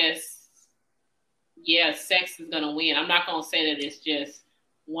I guess, yeah, sex is gonna win. I'm not gonna say that it's just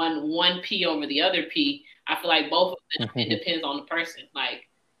one P over the other P. I feel like both of them, it depends on the person. Like,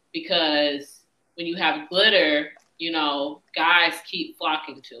 because when you have glitter, guys keep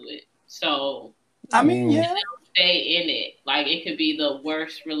flocking to it. So I mean, yeah, stay in it. Like, it could be the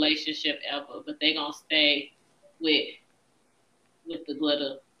worst relationship ever, but they're gonna stay with the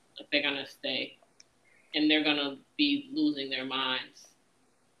glitter. If they're gonna stay, and they're gonna be losing their minds.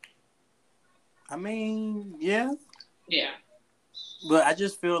 I mean, yeah. Yeah. But I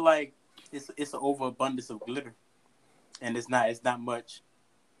just feel like it's an overabundance of glitter, and it's not much.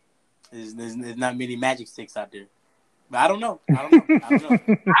 There's not many magic sticks out there. But I don't know. I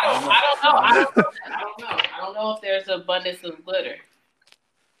don't know if there's abundance of glitter.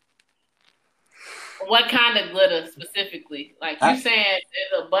 What kind of glitter specifically? Like you saying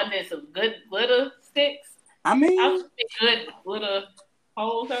there's abundance of good glitter sticks? I mean, I'll see good glitter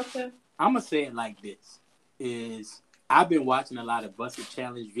holes out there. I'm gonna say it like this: I've been watching a lot of Busted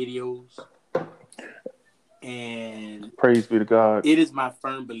Challenge videos, and praise be to God. It is my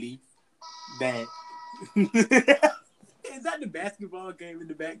firm belief that is that the basketball game in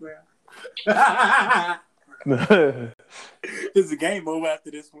the background. It's a game over after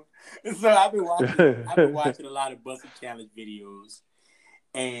this one. So I've been watching a lot of Busted Challenge videos,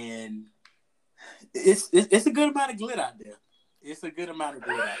 and it's a good amount of glitter out there. It's a good amount of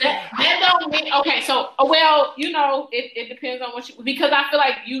glitter. That don't mean okay. So it depends on what because I feel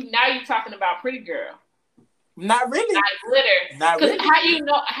like you're talking about pretty girl. Not really. Not glitter. Not really.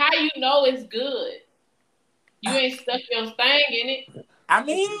 How you know it's good? You ain't stuck your thing in it. I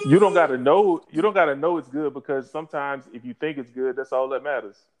mean, you don't gotta know it's good because sometimes if you think it's good, that's all that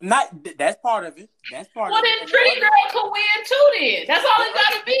matters. That's part of it. That's part of it. Well, then pretty girl can win too. Then that's all it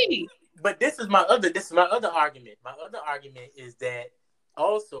gotta be. But this is my other argument. My other argument is that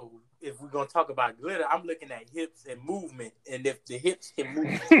also, if we're gonna talk about glitter, I'm looking at hips and movement, and if the hips can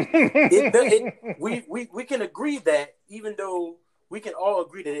move, we can agree that even though we can all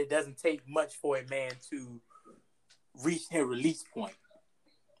agree that it doesn't take much for a man to reach their release point.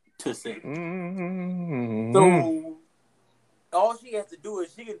 To say. Mm-hmm. So all she has to do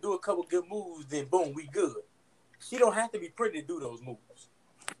is she can do a couple good moves, then boom, we good. She don't have to be pretty to do those moves.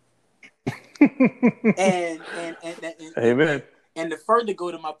 and Amen. And to further go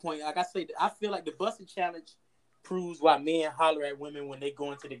to my point, like I said, I feel like the Busted Challenge proves why men holler at women when they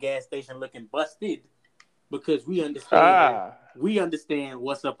go into the gas station looking busted, because we understand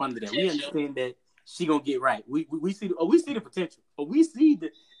what's up under there. We understand that she gonna get right. We see the potential. But we see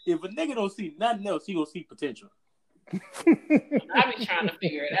that if a nigga don't see nothing else, he gonna see potential. I be trying to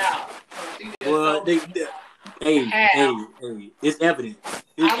figure it out. Well, hey, it's evident.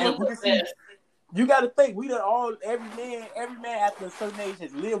 You got to think every man after a certain age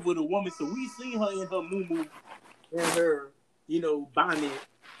has lived with a woman, so we see her in her moo and her bonnet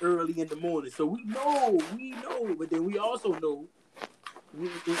early in the morning. So we know, but then we also know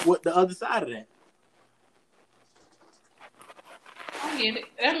what the other side of that. I get it.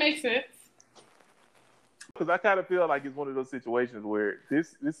 That makes sense. Because I kind of feel like it's one of those situations where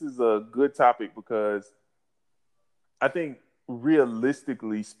this is a good topic because I think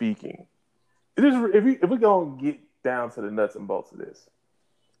realistically speaking, if we're going to get down to the nuts and bolts of this,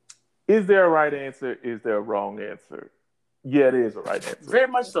 is there a right answer? Is there a wrong answer? Yeah, it is a right answer. Very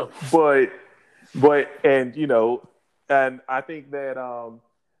much so. But and I think that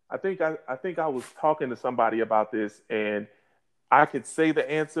I think I was talking to somebody about this, and I could say the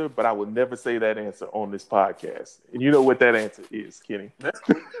answer, but I would never say that answer on this podcast. And you know what that answer is, Kenny. That's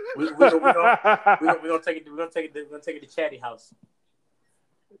cool. We're gonna take it. We're gonna take it to Chatty House.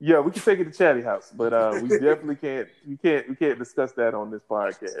 Yeah, we can take it to Chatty House, but we definitely can't. We can't discuss that on this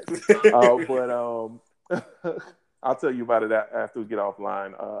podcast. But I'll tell you about it after we get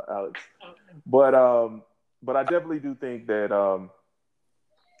offline, Alex. But I definitely do think that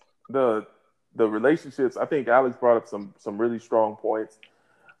the relationships. I think Alex brought up some really strong points,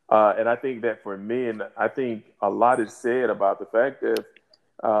 and I think that for men, I think a lot is said about the fact that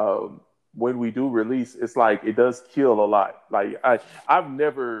when we do release, it's like it does kill a lot. Like I've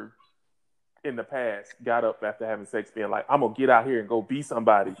never in the past got up after having sex being like, I'm gonna get out here and go be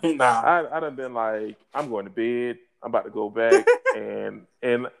somebody. Nah. I done been like, I'm going to bed. I'm about to go back and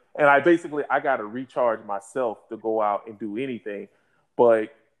I basically I gotta recharge myself to go out and do anything.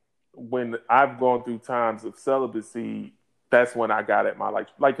 But when I've gone through times of celibacy, that's when I got at my like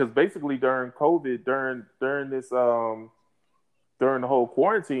because basically during COVID, during this during the whole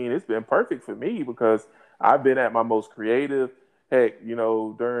quarantine, it's been perfect for me because I've been at my most creative. Heck, you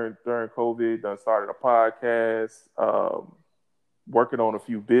know, during COVID, done started a podcast, working on a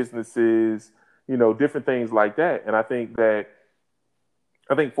few businesses, you know, different things like that. And I think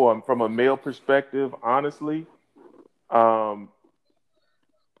from a male perspective, honestly, guarding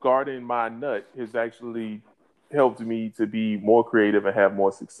my nut has actually helped me to be more creative and have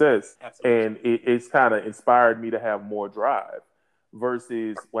more success. Absolutely. And it's kind of inspired me to have more drive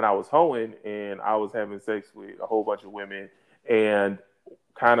versus when I was hoeing and I was having sex with a whole bunch of women and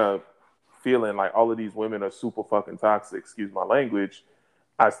kind of feeling like all of these women are super fucking toxic, excuse my language.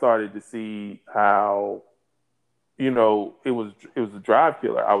 I started to see how, you know, it was a drive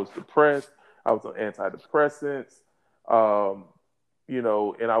killer. I was depressed. I was on antidepressants, you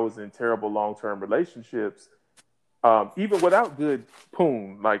know, and I was in terrible long-term relationships, even without good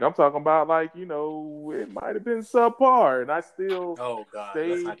poon. Like I'm talking about, like, you know, it might have been subpar, and I still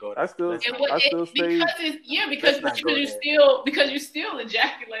let's not go there. Because you still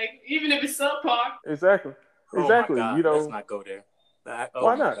ejaculate, even if it's subpar. Exactly. Oh my God, you know, let's not go there.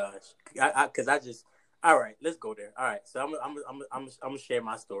 Why not? Gosh, all right, let's go there. All right, so I'm gonna share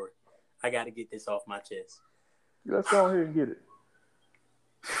my story. I got to get this off my chest. Let's go ahead and get it.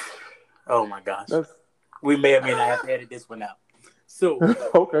 Oh my gosh. We may or may not have to edit this one out. So,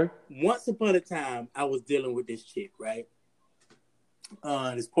 okay. Once upon a time, I was dealing with this chick, right?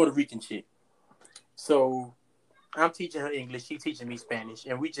 This Puerto Rican chick. So, I'm teaching her English. She teaching me Spanish.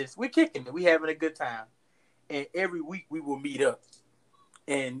 And we're kicking it. We having a good time. And every week we will meet up.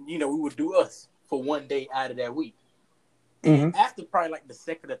 And, you know, we would do us for one day out of that week. And after probably like the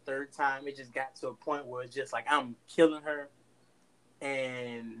second or third time, it just got to a point where it's just like I'm killing her.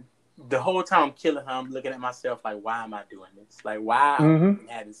 And the whole time I'm killing her, I'm looking at myself like, why am I doing this? Like, why am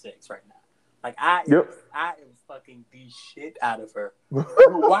I having sex right now? Like, I am fucking the shit out of her.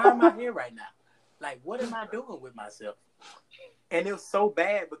 Why am I here right now? Like, what am I doing with myself? And it was so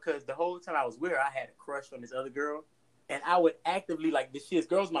bad because the whole time I was with her, I had a crush on this other girl. And I would actively, like, this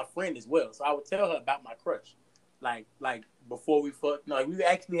girl's my friend as well. So I would tell her about my crush. Like before we fucked. No, like, we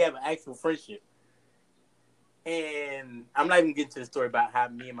actually have an actual friendship. And I'm not even getting to the story about how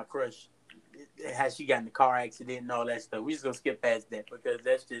me and my crush, how she got in the car accident and all that stuff. We're just going to skip past that because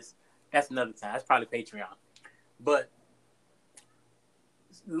that's another time. That's probably Patreon. But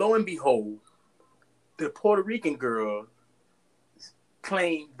lo and behold, the Puerto Rican girl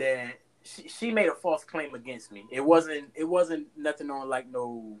claimed that she made a false claim against me. It wasn't nothing on like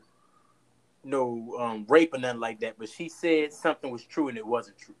no rape or nothing like that, but she said something was true and it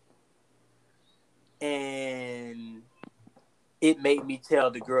wasn't true. And it made me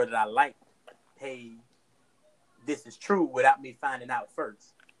tell the girl that I liked, hey, this is true without me finding out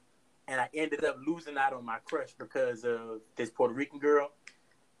first. And I ended up losing out on my crush because of this Puerto Rican girl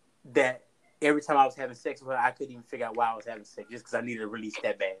that every time I was having sex with her, I couldn't even figure out why I was having sex just because I needed to release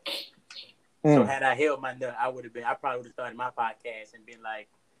that bad. So had I held my nut, I probably would have started my podcast and been like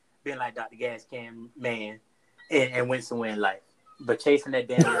Dr. Gas Can Man and went somewhere in life. But chasing that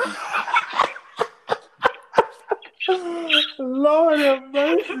damn Lord have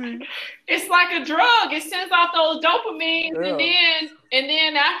mercy. It's like a drug. It sends out those dopamines, and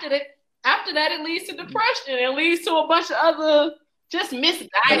then after that, it leads to depression. It leads to a bunch of other just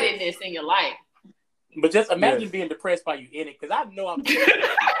misguidedness in your life. But just imagine being depressed while you in it, because I know I'm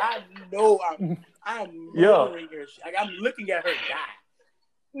murdering her. Like, I'm looking at her die.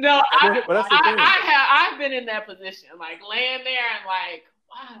 No, I've been in that position, like laying there and like,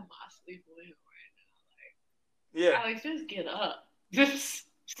 why am I sleeping with him right now? Like, Alex, just get up. Just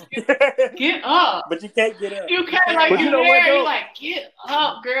get up. But you can't get up. You can't, like, you're like, get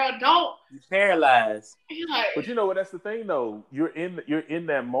up, girl. Don't. You're paralyzed. You're like, but you know what? That's the thing, though. You're in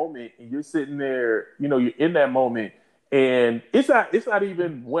that moment, and you're sitting there. You know, you're in that moment, and it's not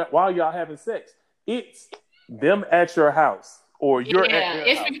even while y'all having sex. It's them at your house, or you're at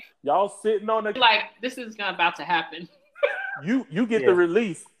their house. Y'all sitting on the like, this is about to happen. You get the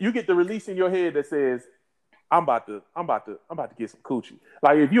release. You get the release in your head that says, I'm about to get some coochie.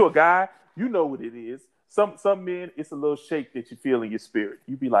 Like, if you're a guy, you know what it is. Some men, it's a little shake that you feel in your spirit.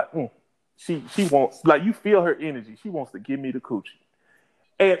 You be like, she wants, like, you feel her energy. She wants to give me the coochie.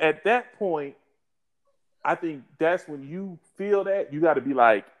 And at that point, I think that's when you feel that, you got to be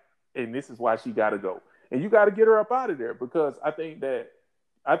like, and this is why she got to go. And you got to get her up out of there, because I think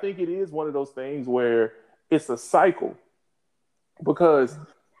it is one of those things where it's a cycle. Because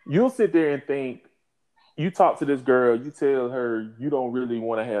you'll sit there and think, you talk to this girl, you tell her you don't really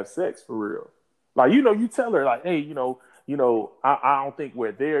want to have sex for real. Like, you tell her, like, hey, I don't think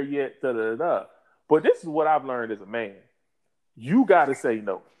we're there yet, da da da. But this is what I've learned as a man. You got to say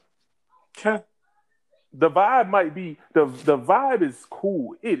no. The vibe might be, the vibe is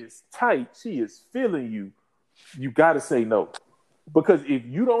cool. It is tight. She is feeling you. You got to say no. Because if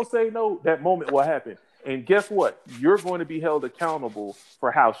you don't say no, that moment will happen. And guess what? You're going to be held accountable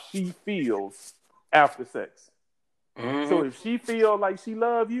for how she feels after sex. Mm-hmm. So if she feel like she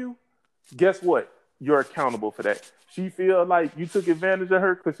love you, guess what? You're accountable for that. She feel like you took advantage of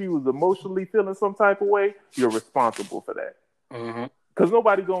her because she was emotionally feeling some type of way, you're responsible for that. Because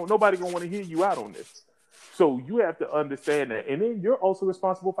nobody gonna want to hear you out on this. So you have to understand that. And then you're also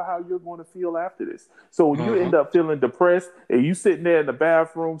responsible for how you're going to feel after this. So when you end up feeling depressed and you sitting there in the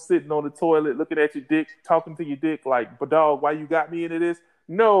bathroom, sitting on the toilet, looking at your dick, talking to your dick like, but dog, why you got me into this?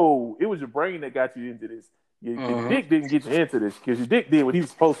 No, it was your brain that got you into this. Your dick didn't get you into this because your dick did what he was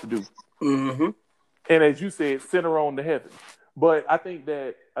supposed to do. And as you said, send her on to heaven. But I think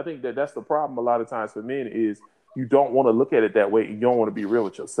that's the problem a lot of times for men is you don't want to look at it that way and you don't want to be real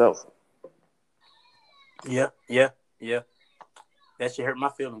with yourself. Yeah. That shit hurt my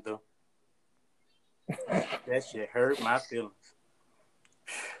feelings, though. That shit hurt my feelings.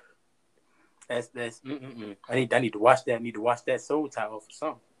 That's. I need to watch that. I need to watch that Soul Tie off or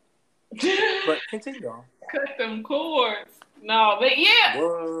something. But continue on. Cut them cords. No, but yeah,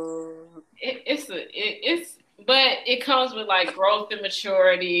 but it comes with like growth and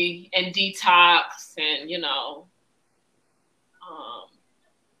maturity and detox and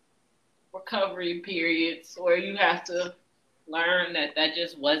recovery periods where you have to learn that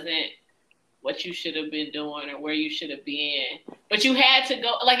just wasn't what you should have been doing or where you should have been. But you had to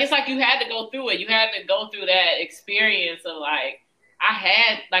go, like, it's like you had to go through it. You had to go through that experience of like,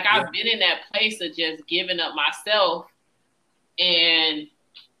 I've been in that place of just giving up myself, and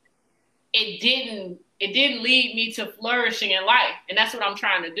it didn't lead me to flourishing in life. And that's what I'm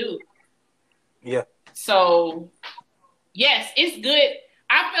trying to do. Yeah. So yes, it's good.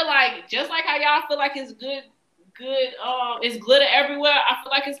 I feel like just like how y'all feel like it's good, it's glitter everywhere. I feel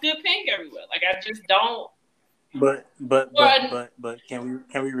like it's good pink everywhere. Like I just don't. But can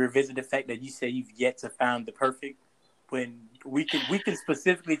we revisit the fact that you say you've yet to find the perfect, when we can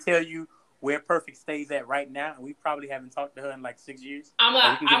specifically tell you where perfect stays at right now, and we probably haven't talked to her in like 6 years. I'm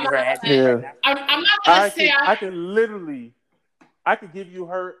not gonna say I could give you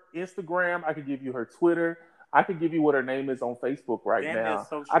her Instagram. I could give you her Twitter. I could give you what her name is on Facebook now.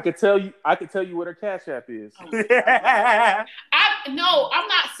 I could tell you what her Cash App is. I'm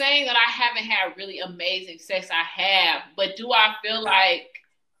not saying that I haven't had really amazing sex. I have, but do I feel like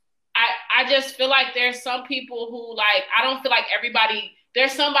I just feel like there's some people who, like, I don't feel like everybody.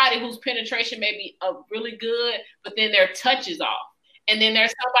 There's somebody whose penetration may be really good, but then their touch is off, and then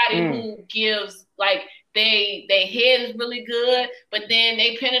there's somebody who gives like. They head is really good, but then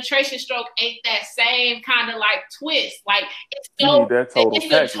they penetration stroke ain't that same kind of like twist. Like it's the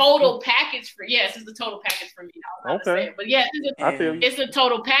total package for it's the total package for me. Okay, but yeah, it's a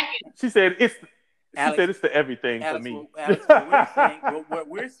total package. She said it's the everything Alex, for me. Alex, what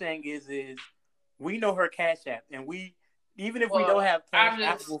we're saying is we know her Cash App, and even if we don't have cash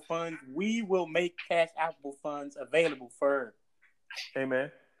appable funds, we will make cash appable funds available for her.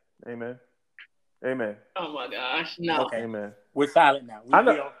 Amen. Oh my gosh, no. Okay, amen. We're silent now. I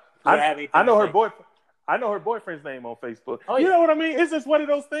know her boyfriend. I know her boyfriend's name on Facebook. Oh, yeah. You know what I mean? It's just one of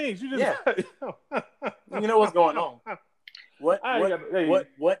those things. You just you know what's going on. What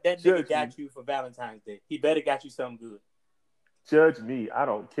that nigga got you for Valentine's Day? He better got you something good. Judge me. I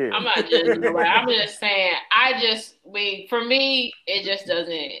don't care. I'm not judging nobody. I'm just saying. For me, it just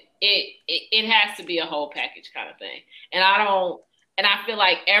doesn't. It has to be a whole package kind of thing, and I feel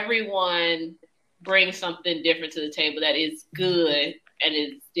like everyone brings something different to the table that is good and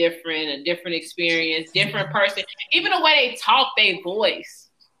is different, a different experience, different person. Even the way they talk, their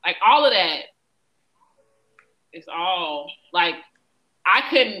voice, like all of that. It's all like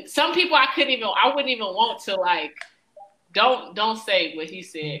some people I wouldn't even want to like. Don't say what he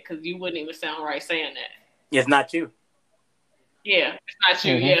said because you wouldn't even sound right saying that. It's not you. Yeah, it's not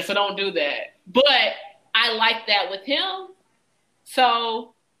you. Mm-hmm. Yeah, so don't do that. But I like that with him.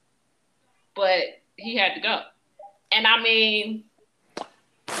 So but he had to go. And I mean,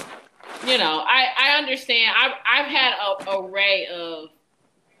 you know, I understand. I've had an array of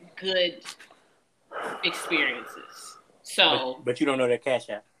good experiences. So, but you don't know that Cash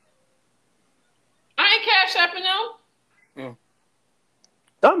App. I ain't Cash Apping them.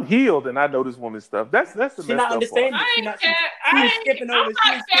 I'm healed, and I know this woman's stuff. That's the She not understanding. She is skipping over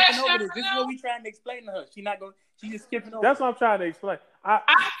this. This is what we trying to explain to her. She's just skipping over. That's what I'm trying to explain. I'm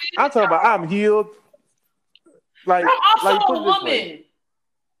talking about I'm healed. Like I'm also put a woman.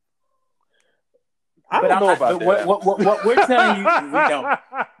 I don't know about that. What we're telling you, we don't.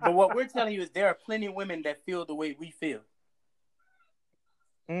 But what we're telling you is there are plenty of women that feel the way we feel.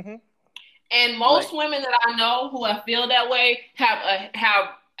 Mm-hmm. And most women that I know who have feel that way have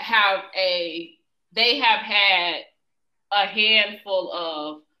had a handful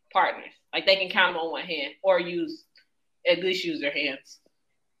of partners. Like they can count them on one hand, or at least use their hands.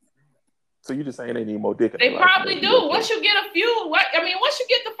 So you just saying they need more dick? They probably do. Once you get a few, once you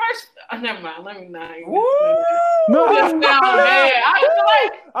get the first, never mind. Let me not. No,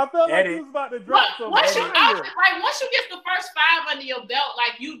 I felt like he was about to drop something. Once you get the first 5 under your belt,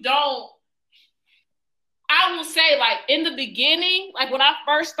 like you don't. I will say, like in the beginning, like when I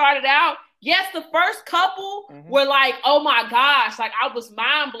first started out, yes, the first couple were like, oh my gosh, like I was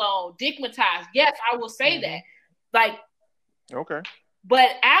mind blown, digmatized. Yes, I will say that. Like, okay.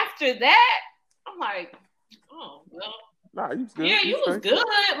 But after that, I'm like, oh well. Nah, you was good. Yeah, you was good.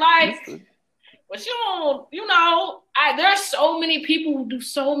 Like, but you don't, you know, there's so many people who do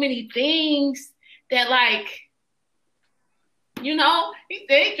so many things that like, you know,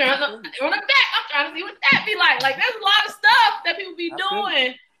 they trying to run it back. I'm trying to see what that be like. Like, there's a lot of stuff that people be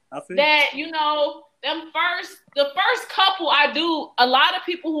doing that, you know, the first couple I do, a lot of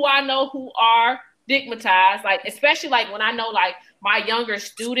people who I know who are stigmatized, like, especially like when I know like my younger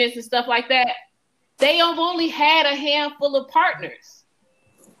students and stuff like that, they have only had a handful of partners.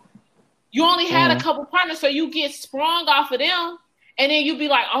 You only had a couple partners, so you get sprung off of them. And then you be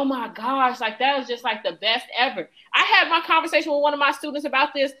like, oh my gosh, like that was just like the best ever. I had my conversation with one of my students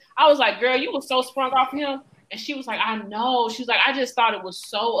about this. I was like, girl, you were so sprung off him. And she was like, I know. She was like, I just thought it was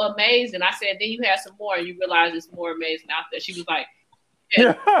so amazing. I said, then you had some more and you realize it's more amazing out there. She was like,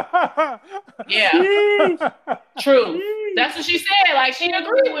 yeah. True. That's what she said. Like, she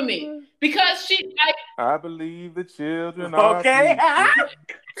agreed with me. Because she like, I believe the children okay.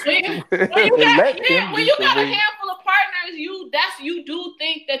 When you got a handful of partners, you do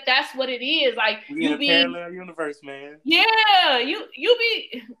think that's what it is. Like we in a parallel universe, man. Yeah, you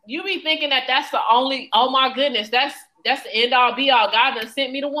be thinking that's the only. Oh my goodness, that's the end all be all. God done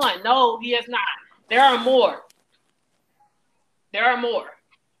sent me the one. No, He has not. There are more. There are more.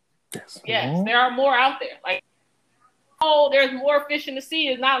 Yes, there are more out there. Like, oh, there's more fish in the sea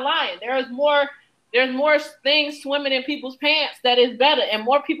is not lying. There's more things swimming in people's pants that is better, and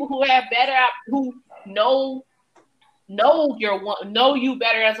more people who have better, who know you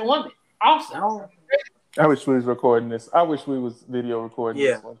better as a woman. Also, I wish we was recording this. I wish we was video recording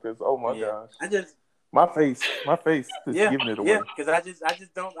this one because oh my gosh, my face is giving it away. Yeah, because I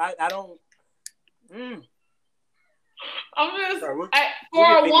just don't. I don't. I'm just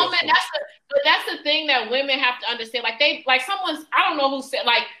for a woman. That's the thing that women have to understand. Like someone's, I don't know who said,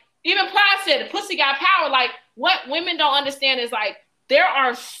 like even Plies said, the pussy got power. Like what women don't understand is like there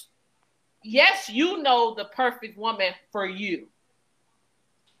are, yes, you know the perfect woman for you,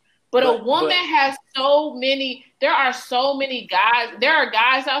 but a woman has so many. There are so many guys. There are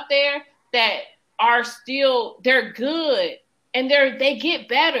guys out there that are still, they're good and they get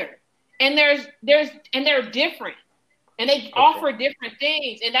better and they're different. And they offer different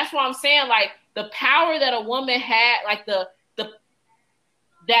things. And that's what I'm saying. Like the power that a woman had, like that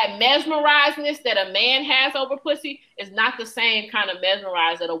mesmerizedness that a man has over pussy is not the same kind of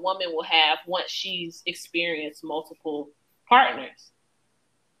mesmerized that a woman will have once she's experienced multiple partners.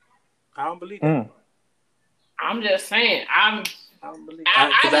 I don't believe that. I'm just saying. I believe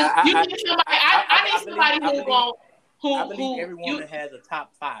every woman has a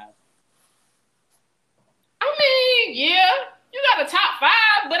top 5. I mean, yeah, you got a top 5,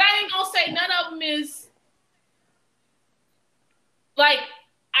 but I ain't gonna say none of them is like,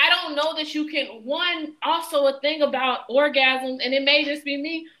 I don't know that you can. One, also a thing about orgasms, and it may just be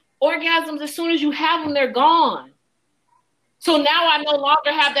me, orgasms, as soon as you have them, they're gone. So now I no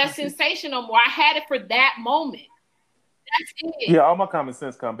longer have that sensation no more. I had it for that moment. That's it. Yeah, all my common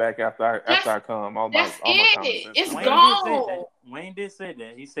sense come back after I come. All my common sense. It's gone. Wayne did say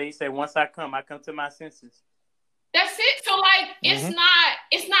that. He said once I come to my senses. That's it. So like, it's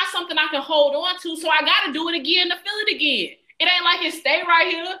not something I can hold on to. So I got to do it again to feel it again. It ain't like it stay right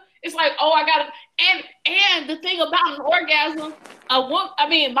here. It's like, oh, I gotta, and the thing about an orgasm, my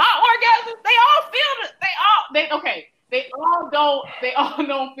orgasm, they all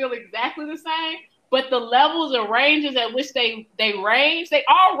don't feel exactly the same, but the levels and ranges at which they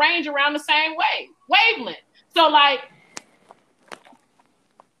all range around the same wavelength. So like,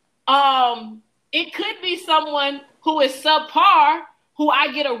 it could be someone who is subpar, who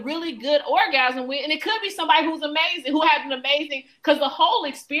I get a really good orgasm with, and it could be somebody who's amazing, who had an amazing, because the whole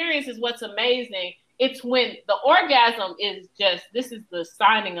experience is what's amazing. It's when the orgasm is just, this is the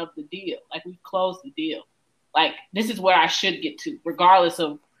signing of the deal. Like, we've closed the deal. Like, this is where I should get to, regardless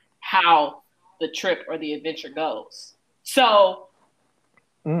of how the trip or the adventure goes. So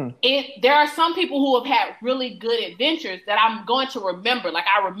there are some people who have had really good adventures that I'm going to remember. Like,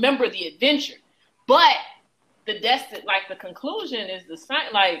 I remember the adventure, but the conclusion is the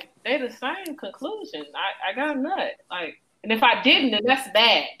same. Like, they're the same conclusion. I got a nut. Like, and if I didn't, then that's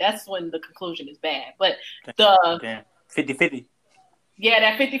bad. That's when the conclusion is bad. But the 50-50. Yeah,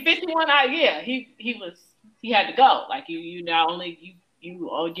 that 50-50 one, he had to go. Like, you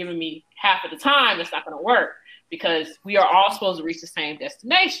are giving me half of the time. It's not going to work because we are all supposed to reach the same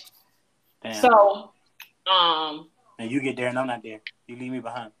destination. Damn. So, and you get there and I'm not there. You leave me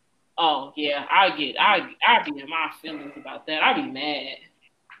behind. Oh yeah, I'd be in my feelings about that. I'd be mad.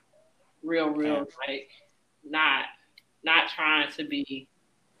 Real, like not trying to be.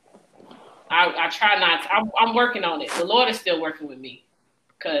 I try not to. I'm working on it. The Lord is still working with me.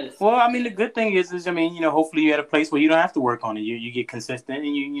 Well, I mean, the good thing is hopefully you're at a place where you don't have to work on it. You get consistent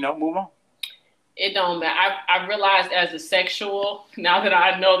and you move on. It don't matter. I realized as a sexual, now that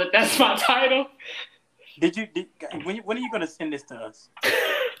I know that that's my title. When are you going to send this to us?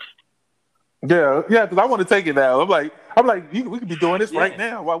 Yeah, because I want to take it now. I'm like, we could be doing this right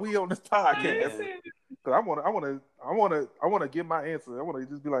now while we on this podcast. Because I want to give my answer. I want to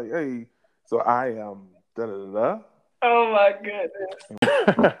just be like, hey, so I am da da da. Oh my goodness.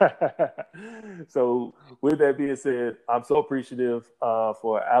 So with that being said, I'm so appreciative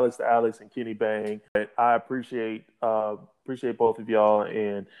for Alex to Alex and Kenny Bang. I appreciate both of y'all,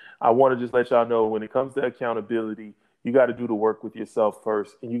 and I want to just let y'all know, when it comes to accountability, you got to do the work with yourself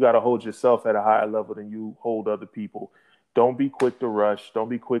first, and you got to hold yourself at a higher level than you hold other people. Don't be quick to rush. Don't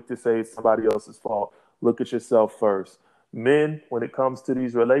be quick to say it's somebody else's fault. Look at yourself first. Men, when it comes to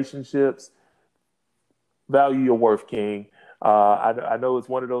these relationships, value your worth, King. I know it's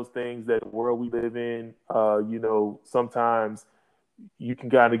one of those things that the world we live in, sometimes you can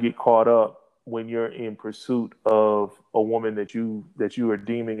kind of get caught up when you're in pursuit of a woman that you are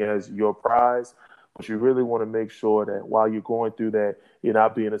deeming as your prize. But you really want to make sure that while you're going through that, you're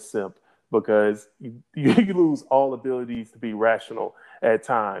not being a simp, because you lose all abilities to be rational at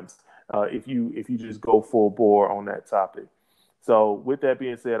times if you just go full bore on that topic. So with that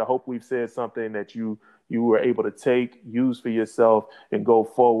being said, I hope we've said something that you were able to use for yourself and go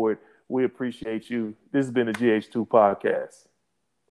forward. We appreciate you. This has been the GH2 podcast.